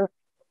higher,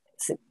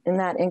 it's in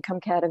that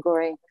income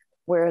category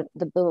where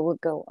the bill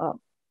would go up.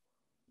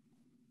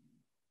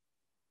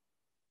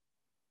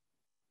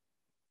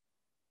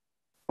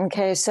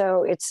 Okay,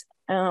 so it's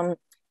not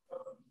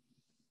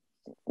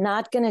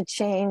going to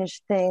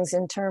change things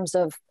in terms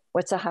of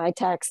what's a high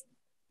tax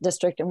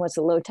district and what's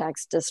a low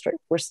tax district.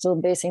 We're still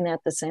basing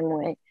that the same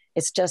way.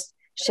 It's just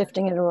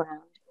shifting it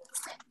around.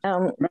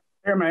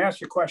 Mayor, may I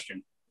ask you a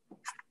question?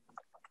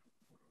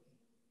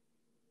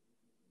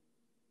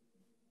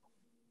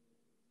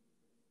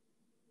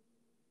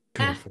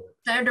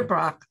 Senator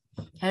Brock,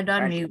 head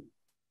on mute.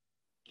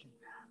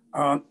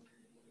 I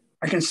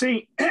can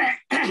see,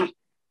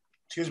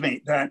 excuse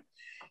me, that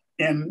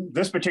in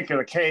this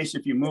particular case,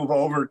 if you move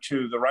over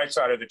to the right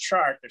side of the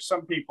chart, there's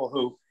some people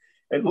who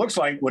it looks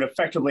like would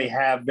effectively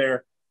have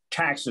their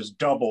taxes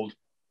doubled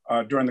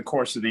during the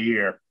course of the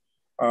year.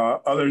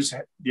 Others,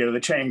 the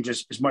change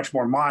is much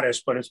more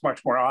modest, but it's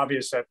much more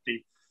obvious at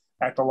the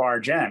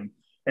large end.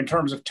 In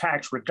terms of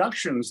tax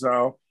reductions,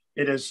 though,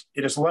 it is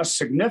less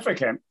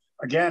significant,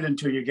 again,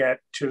 until you get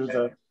to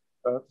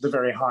the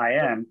very high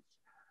end.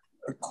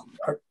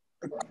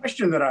 The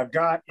question that I've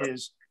got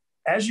is,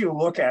 as you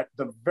look at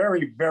the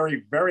very,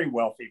 very, very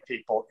wealthy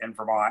people in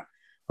Vermont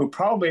who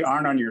probably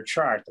aren't on your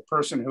chart, the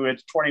person who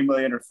hits 20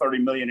 million or 30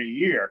 million a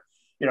year,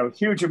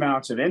 huge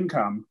amounts of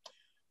income,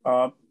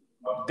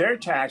 their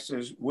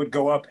taxes would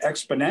go up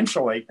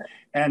exponentially.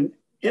 And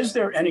is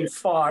there any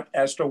thought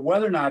as to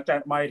whether or not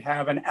that might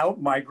have an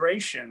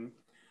out-migration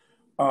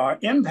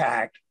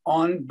impact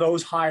on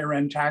those higher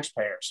end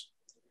taxpayers?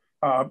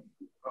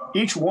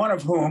 Each one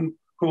of who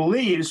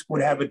leaves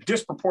would have a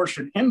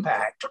disproportionate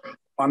impact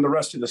on the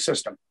rest of the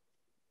system.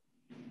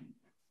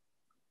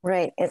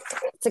 Right.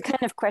 It's a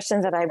kind of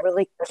question that I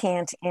really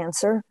can't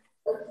answer.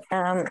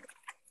 And,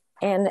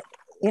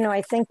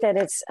 I think that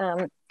it's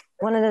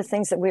one of the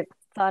things that we've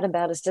thought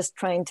about is just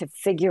trying to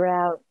figure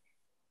out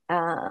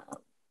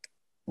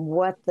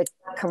what the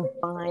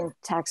combined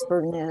tax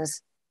burden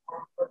is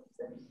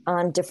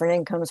on different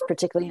incomes,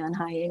 particularly on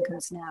high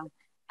incomes now,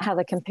 how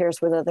that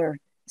compares with other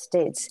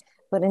states.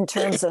 But in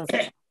terms of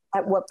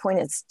at what point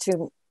it's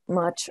too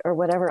much or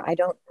whatever, I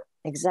don't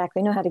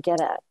exactly know how to get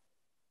at.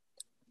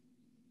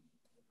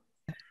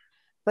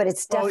 But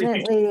it's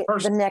definitely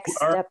the next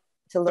step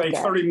to look at.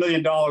 $30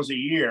 million a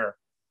year,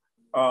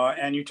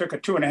 and you took a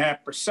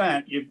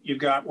 2.5%, you've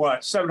got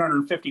what,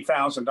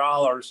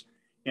 $750,000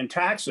 in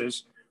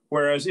taxes.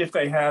 Whereas if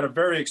they had a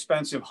very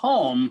expensive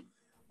home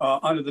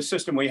under the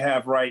system we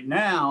have right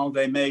now,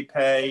 they may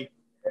pay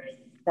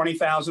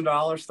 $20,000,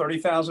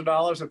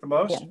 $30,000 at the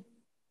most.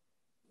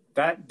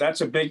 Yeah.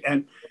 That's a big,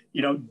 and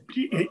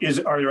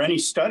are there any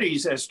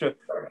studies as to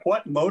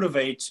what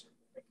motivates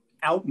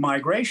out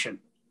migration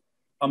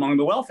among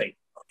the wealthy?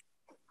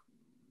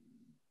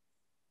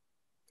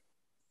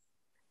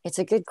 It's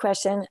a good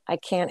question. I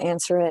can't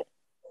answer it.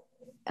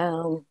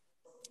 I'm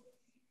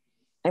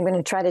going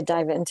to try to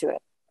dive into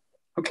it.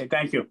 Okay,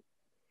 thank you.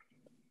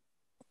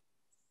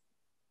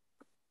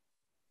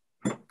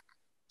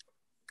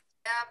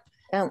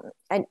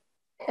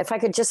 If I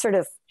could just sort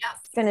of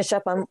finish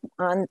up on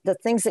the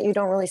things that you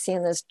don't really see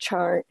in this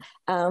chart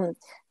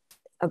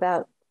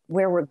about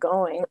where we're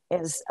going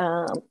is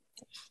that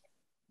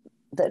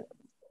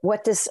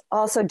what this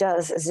also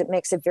does is it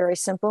makes it very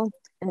simple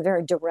and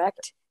very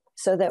direct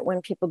so that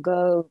when people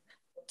go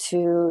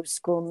to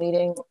school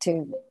meeting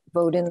to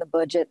vote in the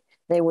budget,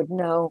 they would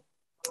know.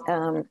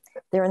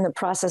 They're in the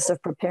process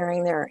of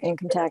preparing their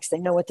income tax. They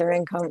know what their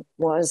income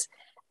was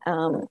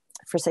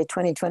for, say,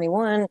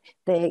 2021.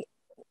 They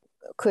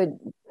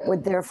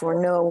would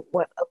therefore know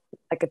what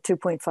like a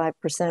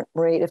 2.5%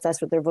 rate, if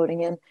that's what they're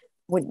voting in,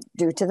 would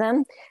do to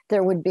them.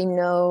 There would be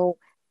no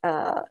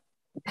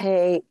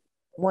pay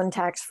one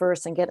tax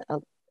first and get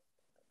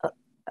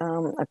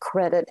a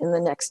credit in the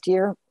next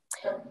year.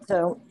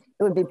 So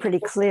it would be pretty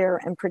clear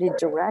and pretty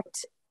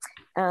direct.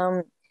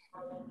 I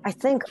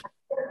think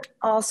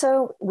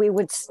also we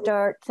would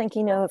start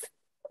thinking of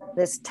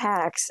this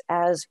tax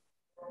as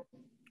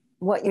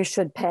what you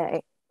should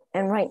pay.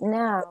 And right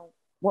now,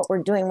 what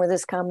we're doing with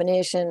this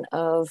combination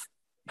of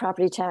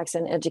property tax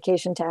and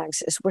education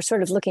tax is we're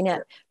sort of looking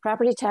at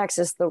property tax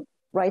as the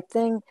right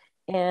thing,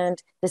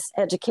 and this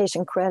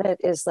education credit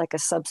is like a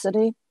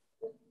subsidy.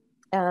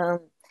 And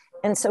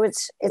so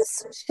it's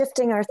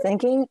shifting our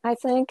thinking, I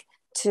think,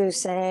 to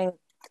saying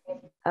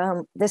we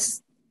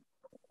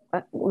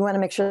want to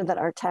make sure that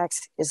our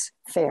tax is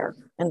fair,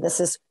 and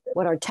this is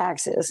what our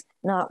tax is,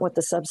 not what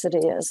the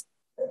subsidy is.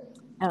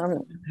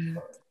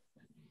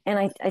 And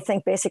I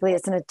think basically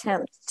it's an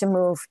attempt to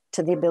move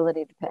to the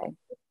ability to pay.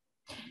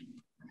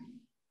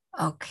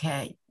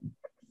 Okay.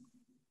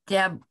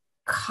 Deb,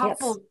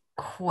 couple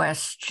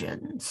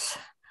questions.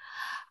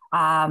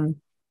 I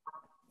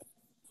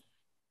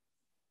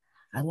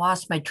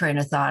lost my train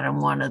of thought on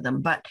one of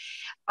them, but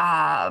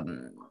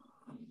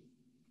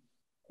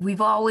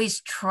we've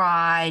always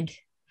tried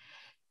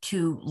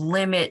to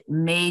limit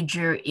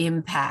major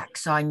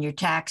impacts on your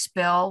tax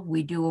bill.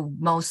 We do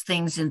most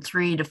things in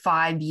 3 to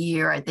 5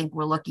 year. I think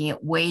we're looking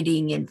at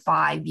waiting in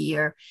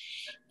 5-year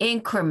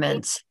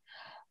increments.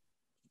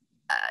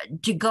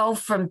 To go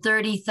from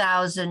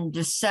 30,000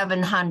 to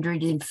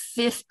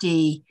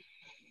 750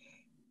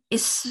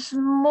 is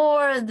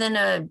more than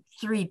a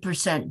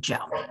 3%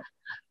 jump.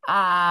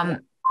 Have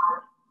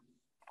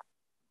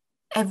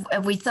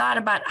we thought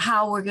about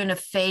how we're going to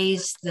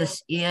phase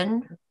this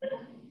in?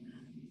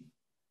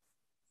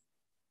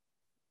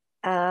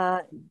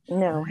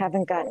 No,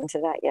 haven't gotten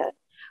to that yet.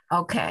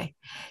 Okay.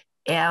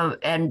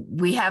 And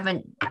we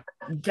haven't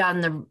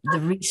done the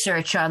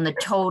research on the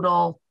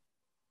total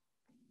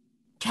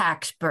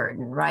tax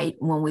burden, right?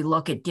 When we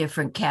look at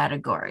different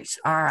categories.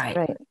 All right.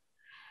 Right.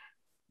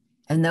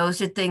 And those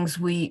are things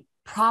we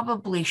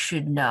probably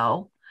should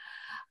know.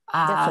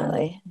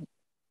 Definitely.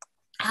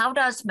 How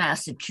does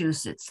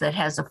Massachusetts, that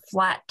has a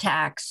flat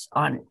tax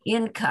on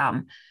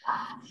income,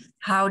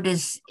 how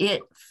does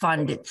it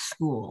fund its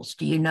schools?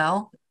 Do you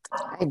know?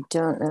 I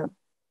don't know.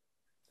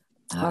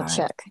 I'll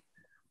check. Okay.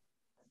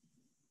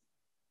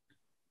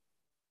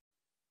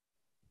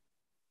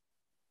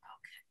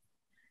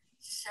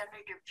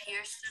 Senator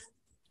Pearson.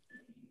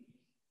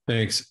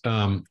 Thanks.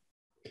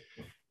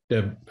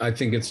 Deb, I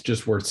think it's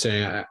just worth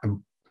saying,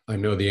 I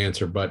know the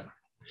answer, but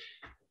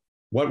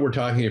what we're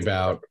talking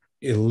about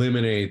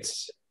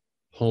eliminates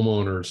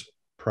homeowners'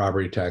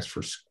 property tax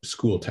for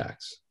school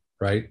tax,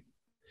 right?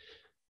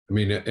 I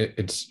mean,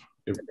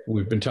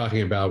 we've been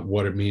talking about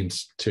what it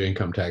means to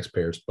income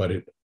taxpayers, but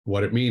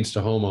what it means to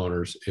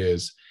homeowners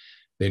is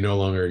they no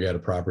longer get a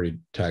property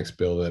tax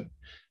bill that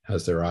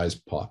has their eyes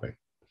popping.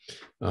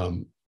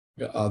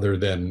 Other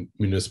than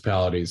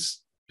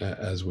municipalities,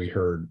 as we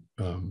heard,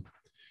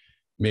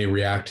 may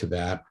react to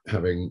that,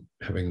 having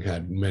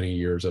had many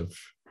years of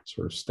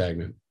sort of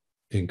stagnant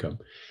income.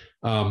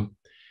 I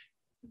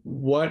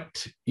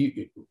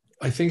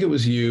think it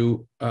was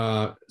you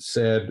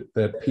said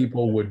that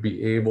people would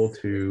be able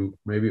to,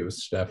 maybe it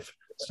was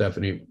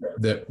Stephanie,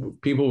 that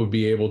people would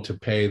be able to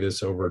pay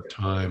this over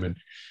time. And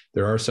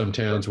there are some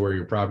towns where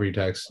your property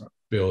tax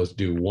bill is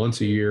due once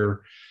a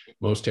year.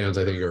 Most towns,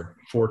 I think, are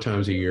 4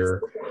 times a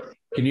year.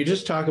 Can you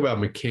just talk about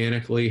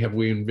mechanically, have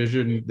we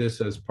envisioned this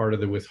as part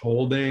of the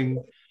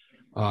withholding?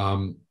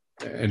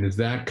 And is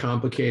that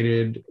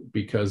complicated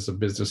because the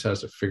business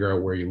has to figure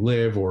out where you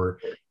live, or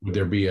would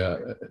there be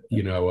a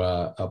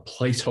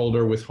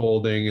placeholder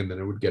withholding and then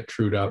it would get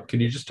trued up?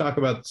 Can you just talk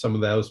about some of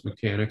those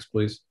mechanics,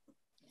 please?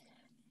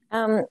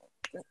 Well,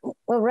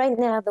 right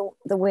now,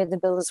 the way the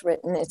bill is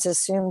written, it's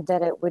assumed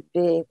that it would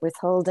be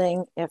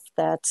withholding if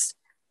that's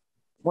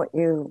what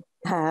you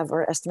have,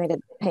 or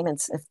estimated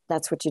payments if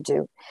that's what you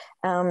do.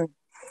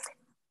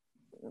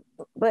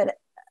 But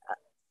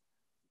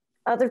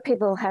other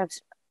people have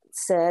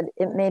said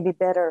it may be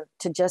better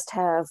to just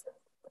have,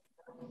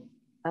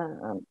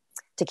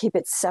 to keep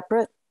it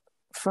separate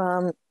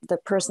from the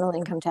personal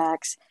income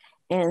tax,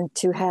 and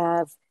to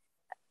have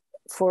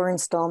 4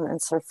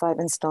 installments or 5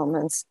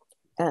 installments,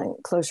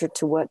 closer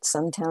to what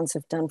some towns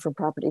have done for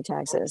property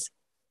taxes.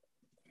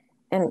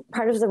 And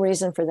part of the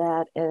reason for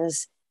that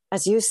is,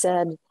 as you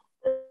said,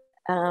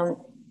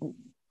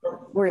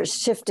 we're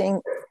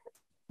shifting,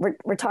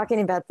 we're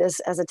talking about this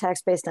as a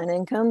tax based on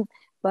income,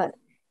 but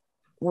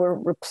we're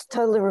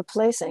totally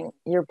replacing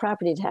your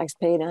property tax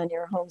paid on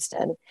your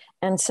homestead.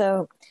 And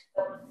so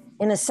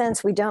in a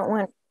sense, we don't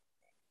want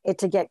it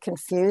to get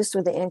confused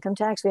with the income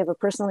tax. We have a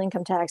personal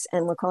income tax,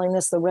 and we're calling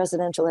this the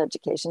residential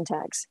education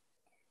tax.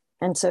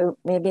 And so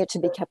maybe it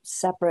should be kept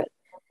separate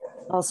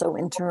also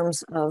in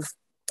terms of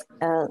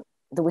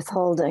the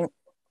withholding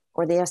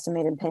or the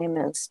estimated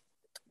payments.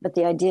 But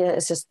the idea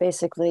is just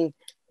basically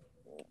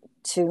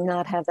to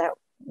not have that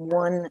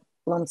one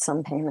lump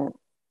sum payment.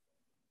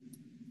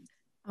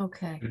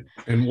 Okay.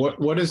 And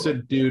what does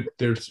it do?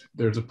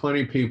 There's a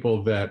plenty of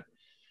people that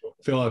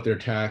fill out their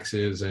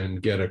taxes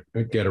and get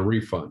a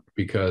refund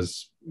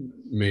because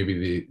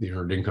maybe the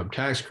earned income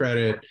tax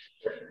credit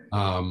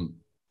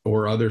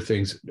or other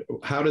things.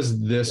 How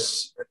does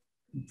this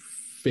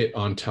fit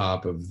on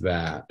top of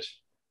that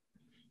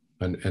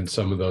and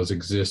some of those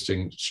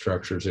existing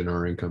structures in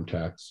our income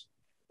tax?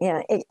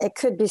 Yeah, it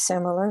could be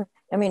similar.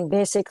 I mean,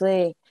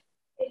 basically,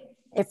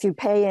 if you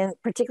pay in,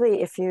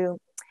 particularly if you,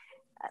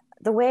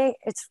 the way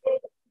it's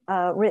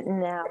written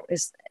now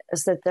is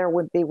that there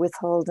would be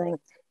withholding,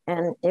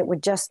 and it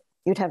would just,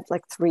 you'd have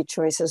like three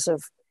choices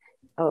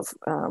of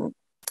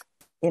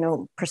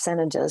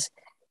percentages,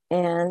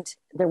 and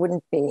there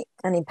wouldn't be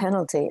any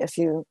penalty if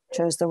you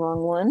chose the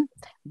wrong one,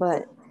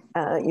 but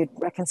you'd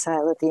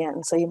reconcile at the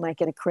end. So you might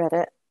get a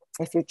credit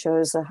if you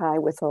chose a high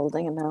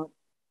withholding amount.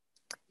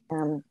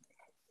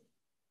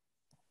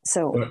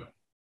 So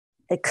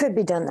it could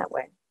be done that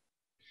way.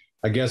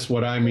 I guess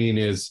what I mean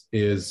is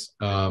it's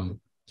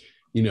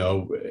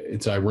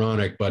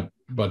ironic, but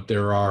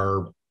there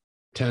are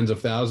tens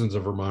of thousands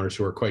of Vermonters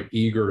who are quite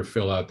eager to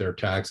fill out their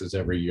taxes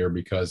every year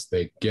because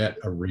they get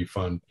a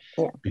refund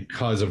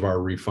because of our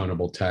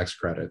refundable tax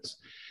credits.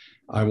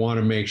 I want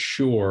to make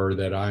sure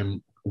that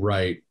I'm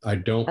right. I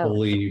don't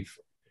believe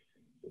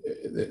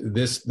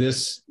this,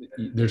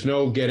 there's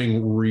no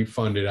getting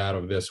refunded out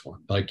of this one.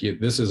 Like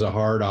this is a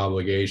hard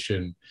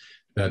obligation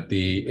that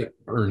the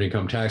earned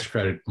income tax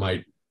credit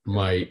might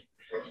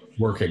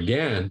work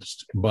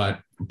against,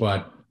 but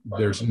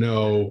there's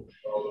no,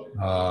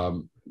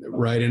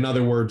 right. In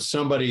other words,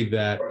 somebody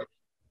that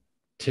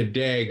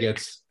today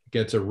gets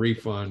a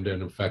refund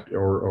in effect,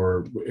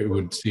 or it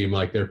would seem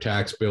like their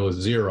tax bill is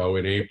zero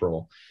in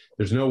April.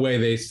 There's no way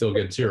they still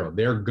get zero.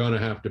 They're going to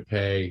have to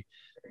pay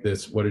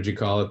this. What did you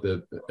call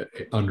it?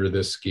 Under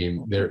this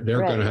scheme, they're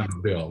going to have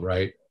a bill,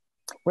 right?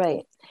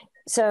 Right.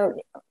 So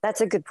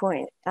that's a good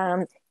point.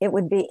 It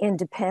would be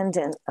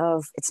independent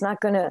of, it's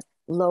not going to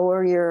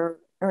lower your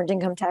earned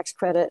income tax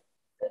credit.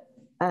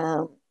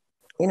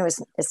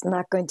 It's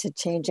not going to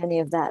change any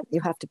of that.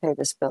 You have to pay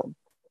this bill.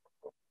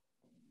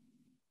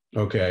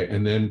 Okay.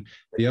 And then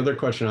the other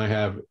question I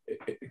have,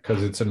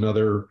 because it's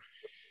another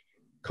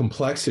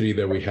complexity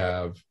that we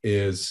have,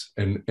 is,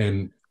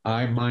 and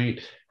I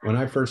might, when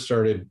I first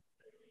started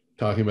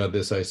talking about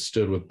this, I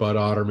stood with Bud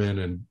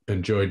Otterman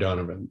and Joy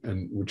Donovan,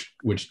 and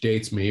which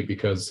dates me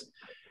because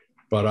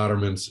Bud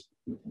Otterman's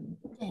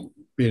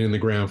been in the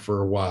ground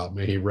for a while.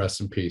 May he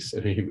rest in peace.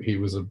 And he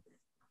was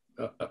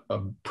a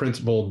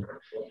principled,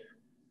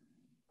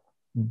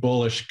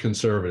 bullish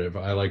conservative.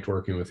 I liked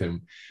working with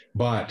him,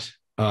 but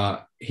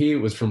he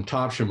was from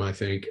Topsham, I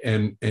think,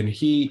 and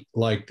he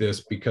liked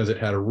this because it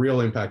had a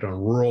real impact on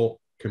rural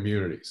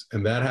communities,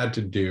 and that had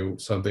to do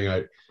something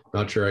I'm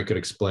not sure I could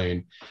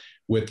explain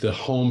with the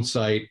home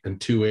site and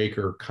 2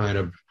 acre kind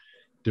of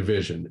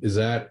division. Is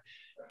that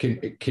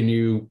can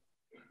you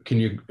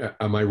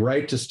am I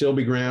right to still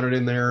be grounded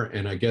in there?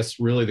 And I guess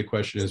really the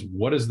question is,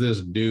 what does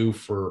this do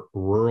for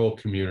rural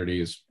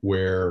communities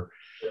where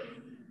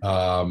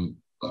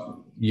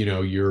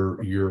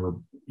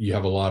you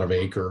have a lot of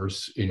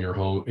acres in your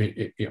home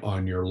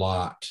on your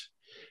lot,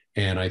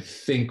 and I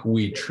think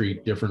we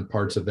treat different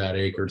parts of that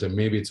acres, and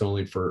maybe it's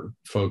only for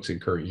folks in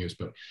current use,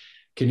 but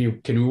can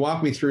you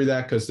walk me through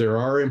that, because there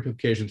are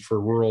implications for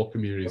rural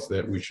communities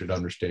that we should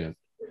understand?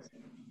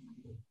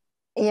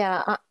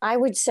 Yeah, I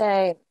would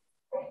say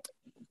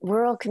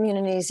rural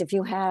communities, if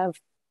you have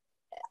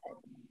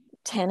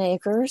 10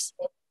 acres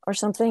or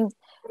something,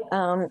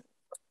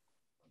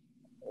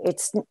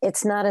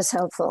 it's not as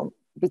helpful,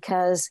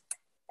 because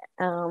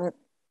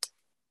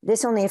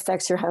this only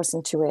affects your house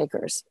in 2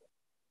 acres.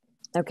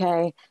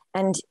 Okay.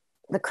 And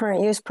the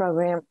current use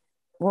program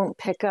won't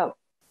pick up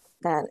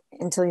that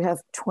until you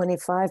have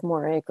 25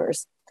 more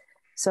acres.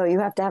 So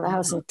you have to have a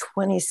house in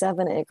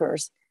 27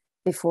 acres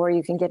before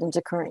you can get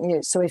into current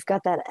use. So we've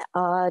got that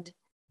odd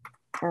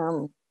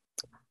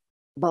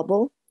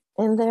bubble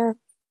in there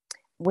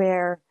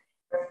where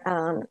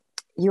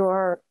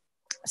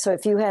so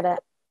if you had a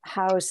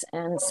house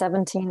and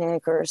 17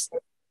 acres,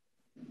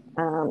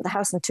 the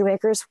house in 2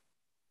 acres,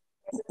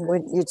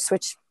 you'd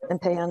switch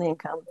and pay on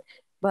income.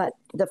 But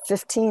the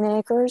 15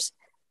 acres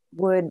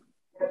would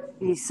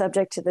be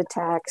subject to the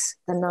tax,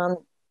 the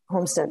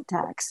non-homestead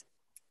tax.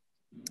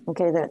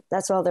 Okay,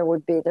 that's all there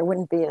would be. There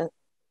wouldn't be a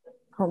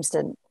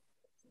homestead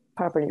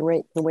property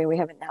rate the way we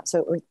have it now.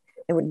 So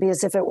it would be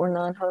as if it were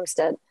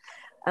non-homestead.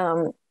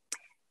 But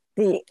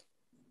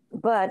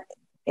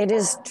it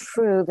is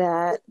true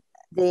that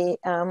the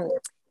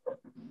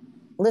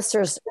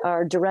listers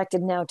are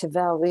directed now to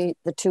value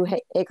the 2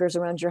 acres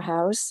around your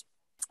house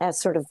as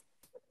sort of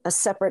a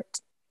separate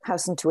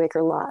house and 2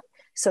 acre lot.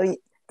 So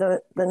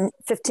the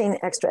 15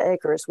 extra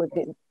acres would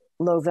be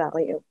low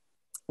value.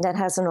 That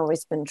hasn't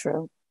always been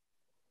true.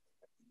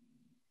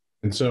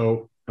 And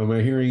so Am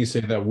I hearing you say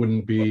that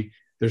wouldn't be,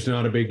 there's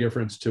not a big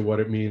difference to what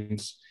it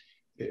means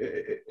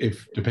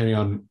if depending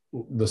on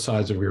the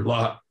size of your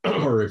lot,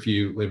 or if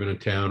you live in a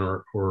town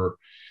or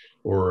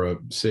a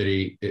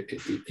city,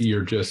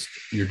 you're just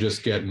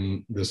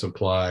getting this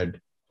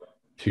applied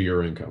to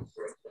your income?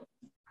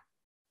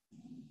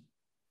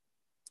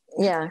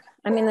 Yeah,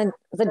 I mean,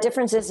 the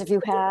difference is if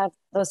you have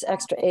those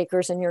extra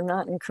acres and you're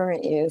not in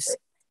current use,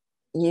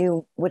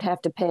 you would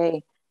have to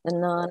pay the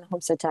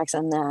non-homestead tax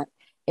on that.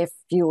 If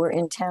you were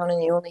in town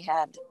and you only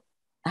had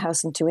a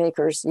house and 2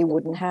 acres, you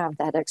wouldn't have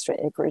that extra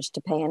acreage to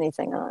pay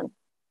anything on.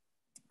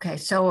 Okay,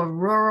 so a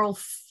rural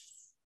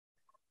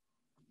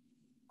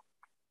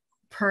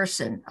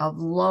person of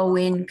low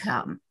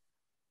income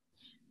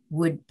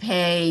would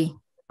pay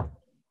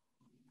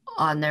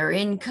on their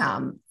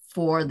income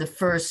for the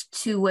first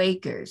 2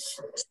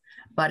 acres.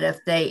 But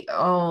if they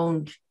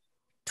owned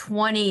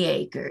 20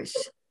 acres,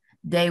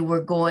 they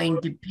were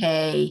going to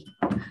pay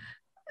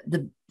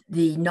the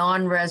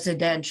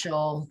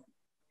non-residential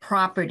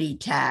property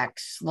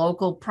tax,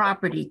 local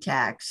property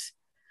tax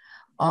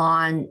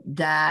on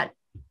that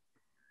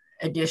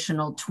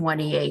additional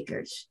 20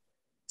 acres.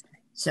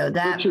 So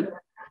that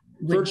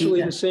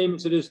virtually the same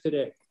as it is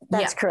today.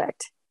 That's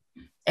correct.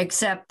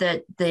 Except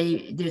that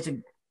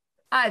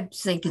I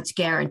think it's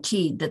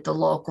guaranteed that the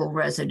local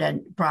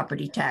resident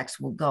property tax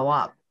will go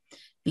up,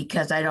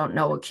 because I don't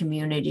know a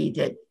community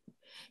that,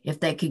 if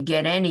they could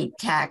get any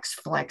tax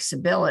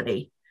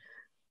flexibility,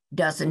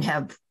 doesn't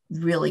have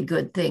really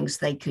good things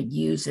they could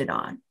use it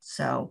on.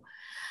 So,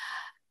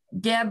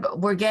 Deb,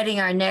 we're getting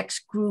our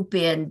next group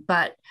in,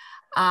 but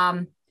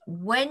I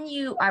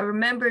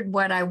remembered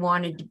what I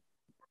wanted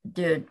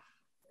to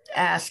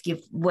ask,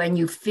 if when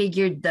you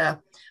figured the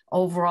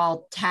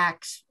overall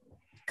tax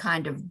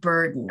kind of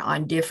burden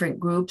on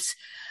different groups,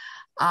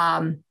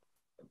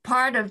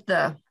 part of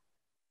the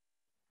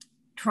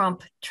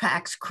Trump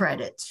tax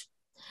credits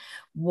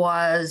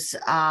was,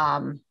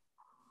 and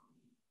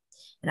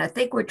I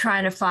think we're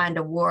trying to find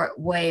a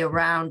way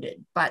around it,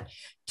 but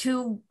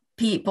 2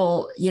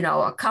 people,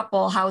 a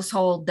couple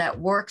household that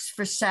works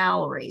for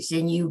salaries,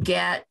 and you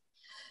get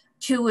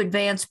 2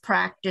 advanced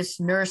practice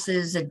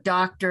nurses, a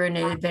doctor and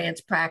an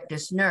advanced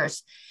practice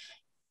nurse,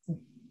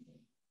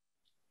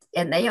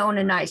 and they own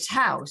a nice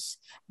house,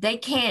 they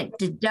can't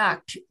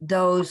deduct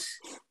those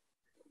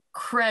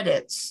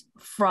credits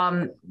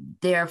from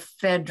their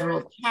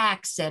federal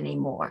tax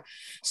anymore.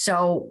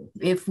 So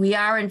if we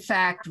are in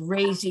fact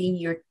raising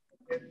your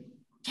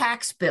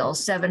tax bill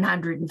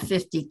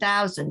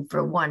 $750,000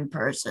 for one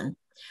person,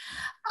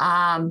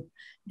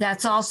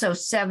 that's also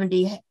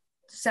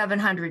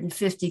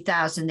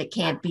 $750,000 that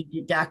can't be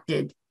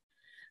deducted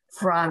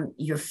from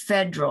your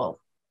federal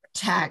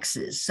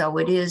taxes. So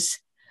it is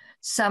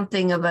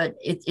something of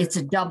it's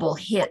a double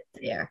hit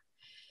there.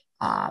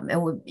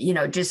 And we,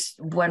 just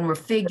when we're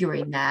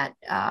figuring that,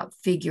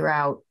 figure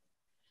out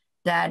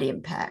that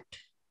impact.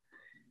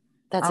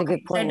 That's a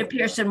good point. Senator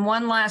Pearson,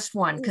 one last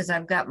one, because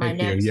I've got my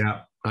next.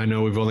 Yeah, I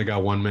know we've only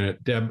got 1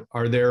 minute. Deb,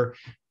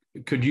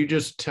 could you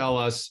just tell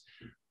us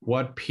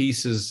what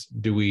pieces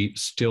do we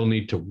still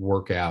need to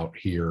work out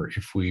here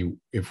if we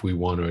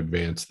want to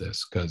advance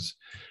this? Because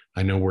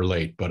I know we're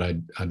late, but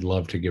I'd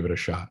love to give it a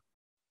shot.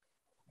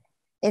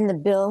 In the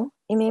bill,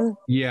 you mean?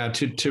 Yeah,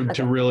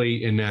 to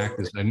really enact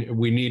this. And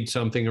we need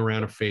something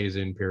around a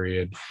phase-in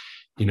period.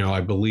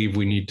 I believe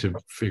we need to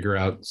figure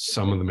out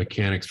some of the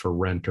mechanics for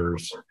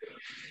renters.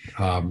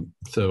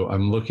 So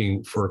I'm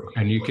looking for,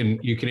 and you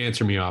can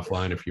answer me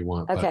offline if you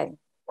want. Okay.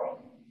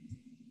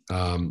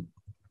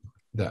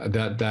 But,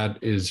 that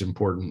is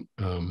important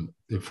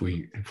if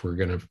we're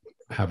going to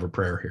have a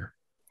prayer here.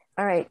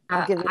 All right.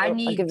 I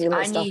need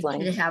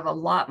to have a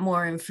lot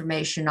more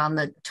information on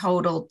the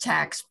total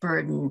tax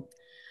burden.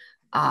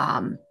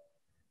 Madam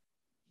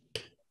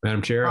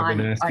Chair, I've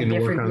been asking to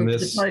work on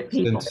this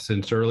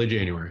since early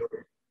January.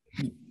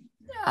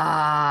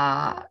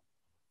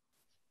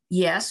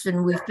 Yes,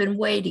 and we've been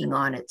waiting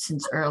on it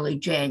since early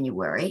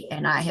January,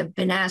 and I have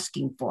been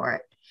asking for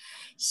it.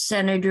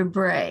 Senator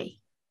Bray.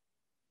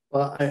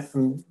 Well,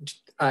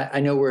 I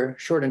know we're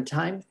short on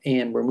time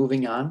and we're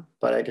moving on,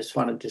 but I just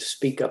wanted to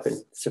speak up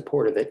in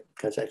support of it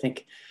because I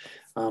think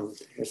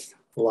there's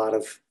a lot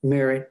of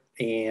merit,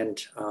 and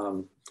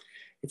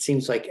it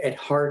seems like at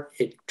heart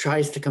it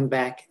tries to come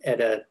back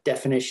at a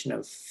definition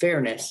of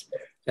fairness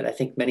that I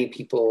think many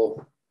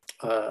people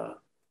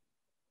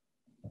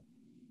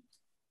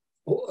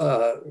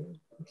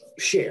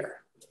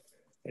share.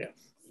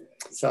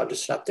 So I'll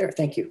just stop there.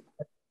 Thank you.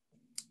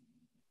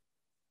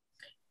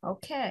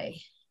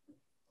 Okay.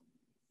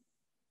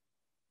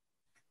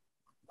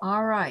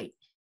 All right.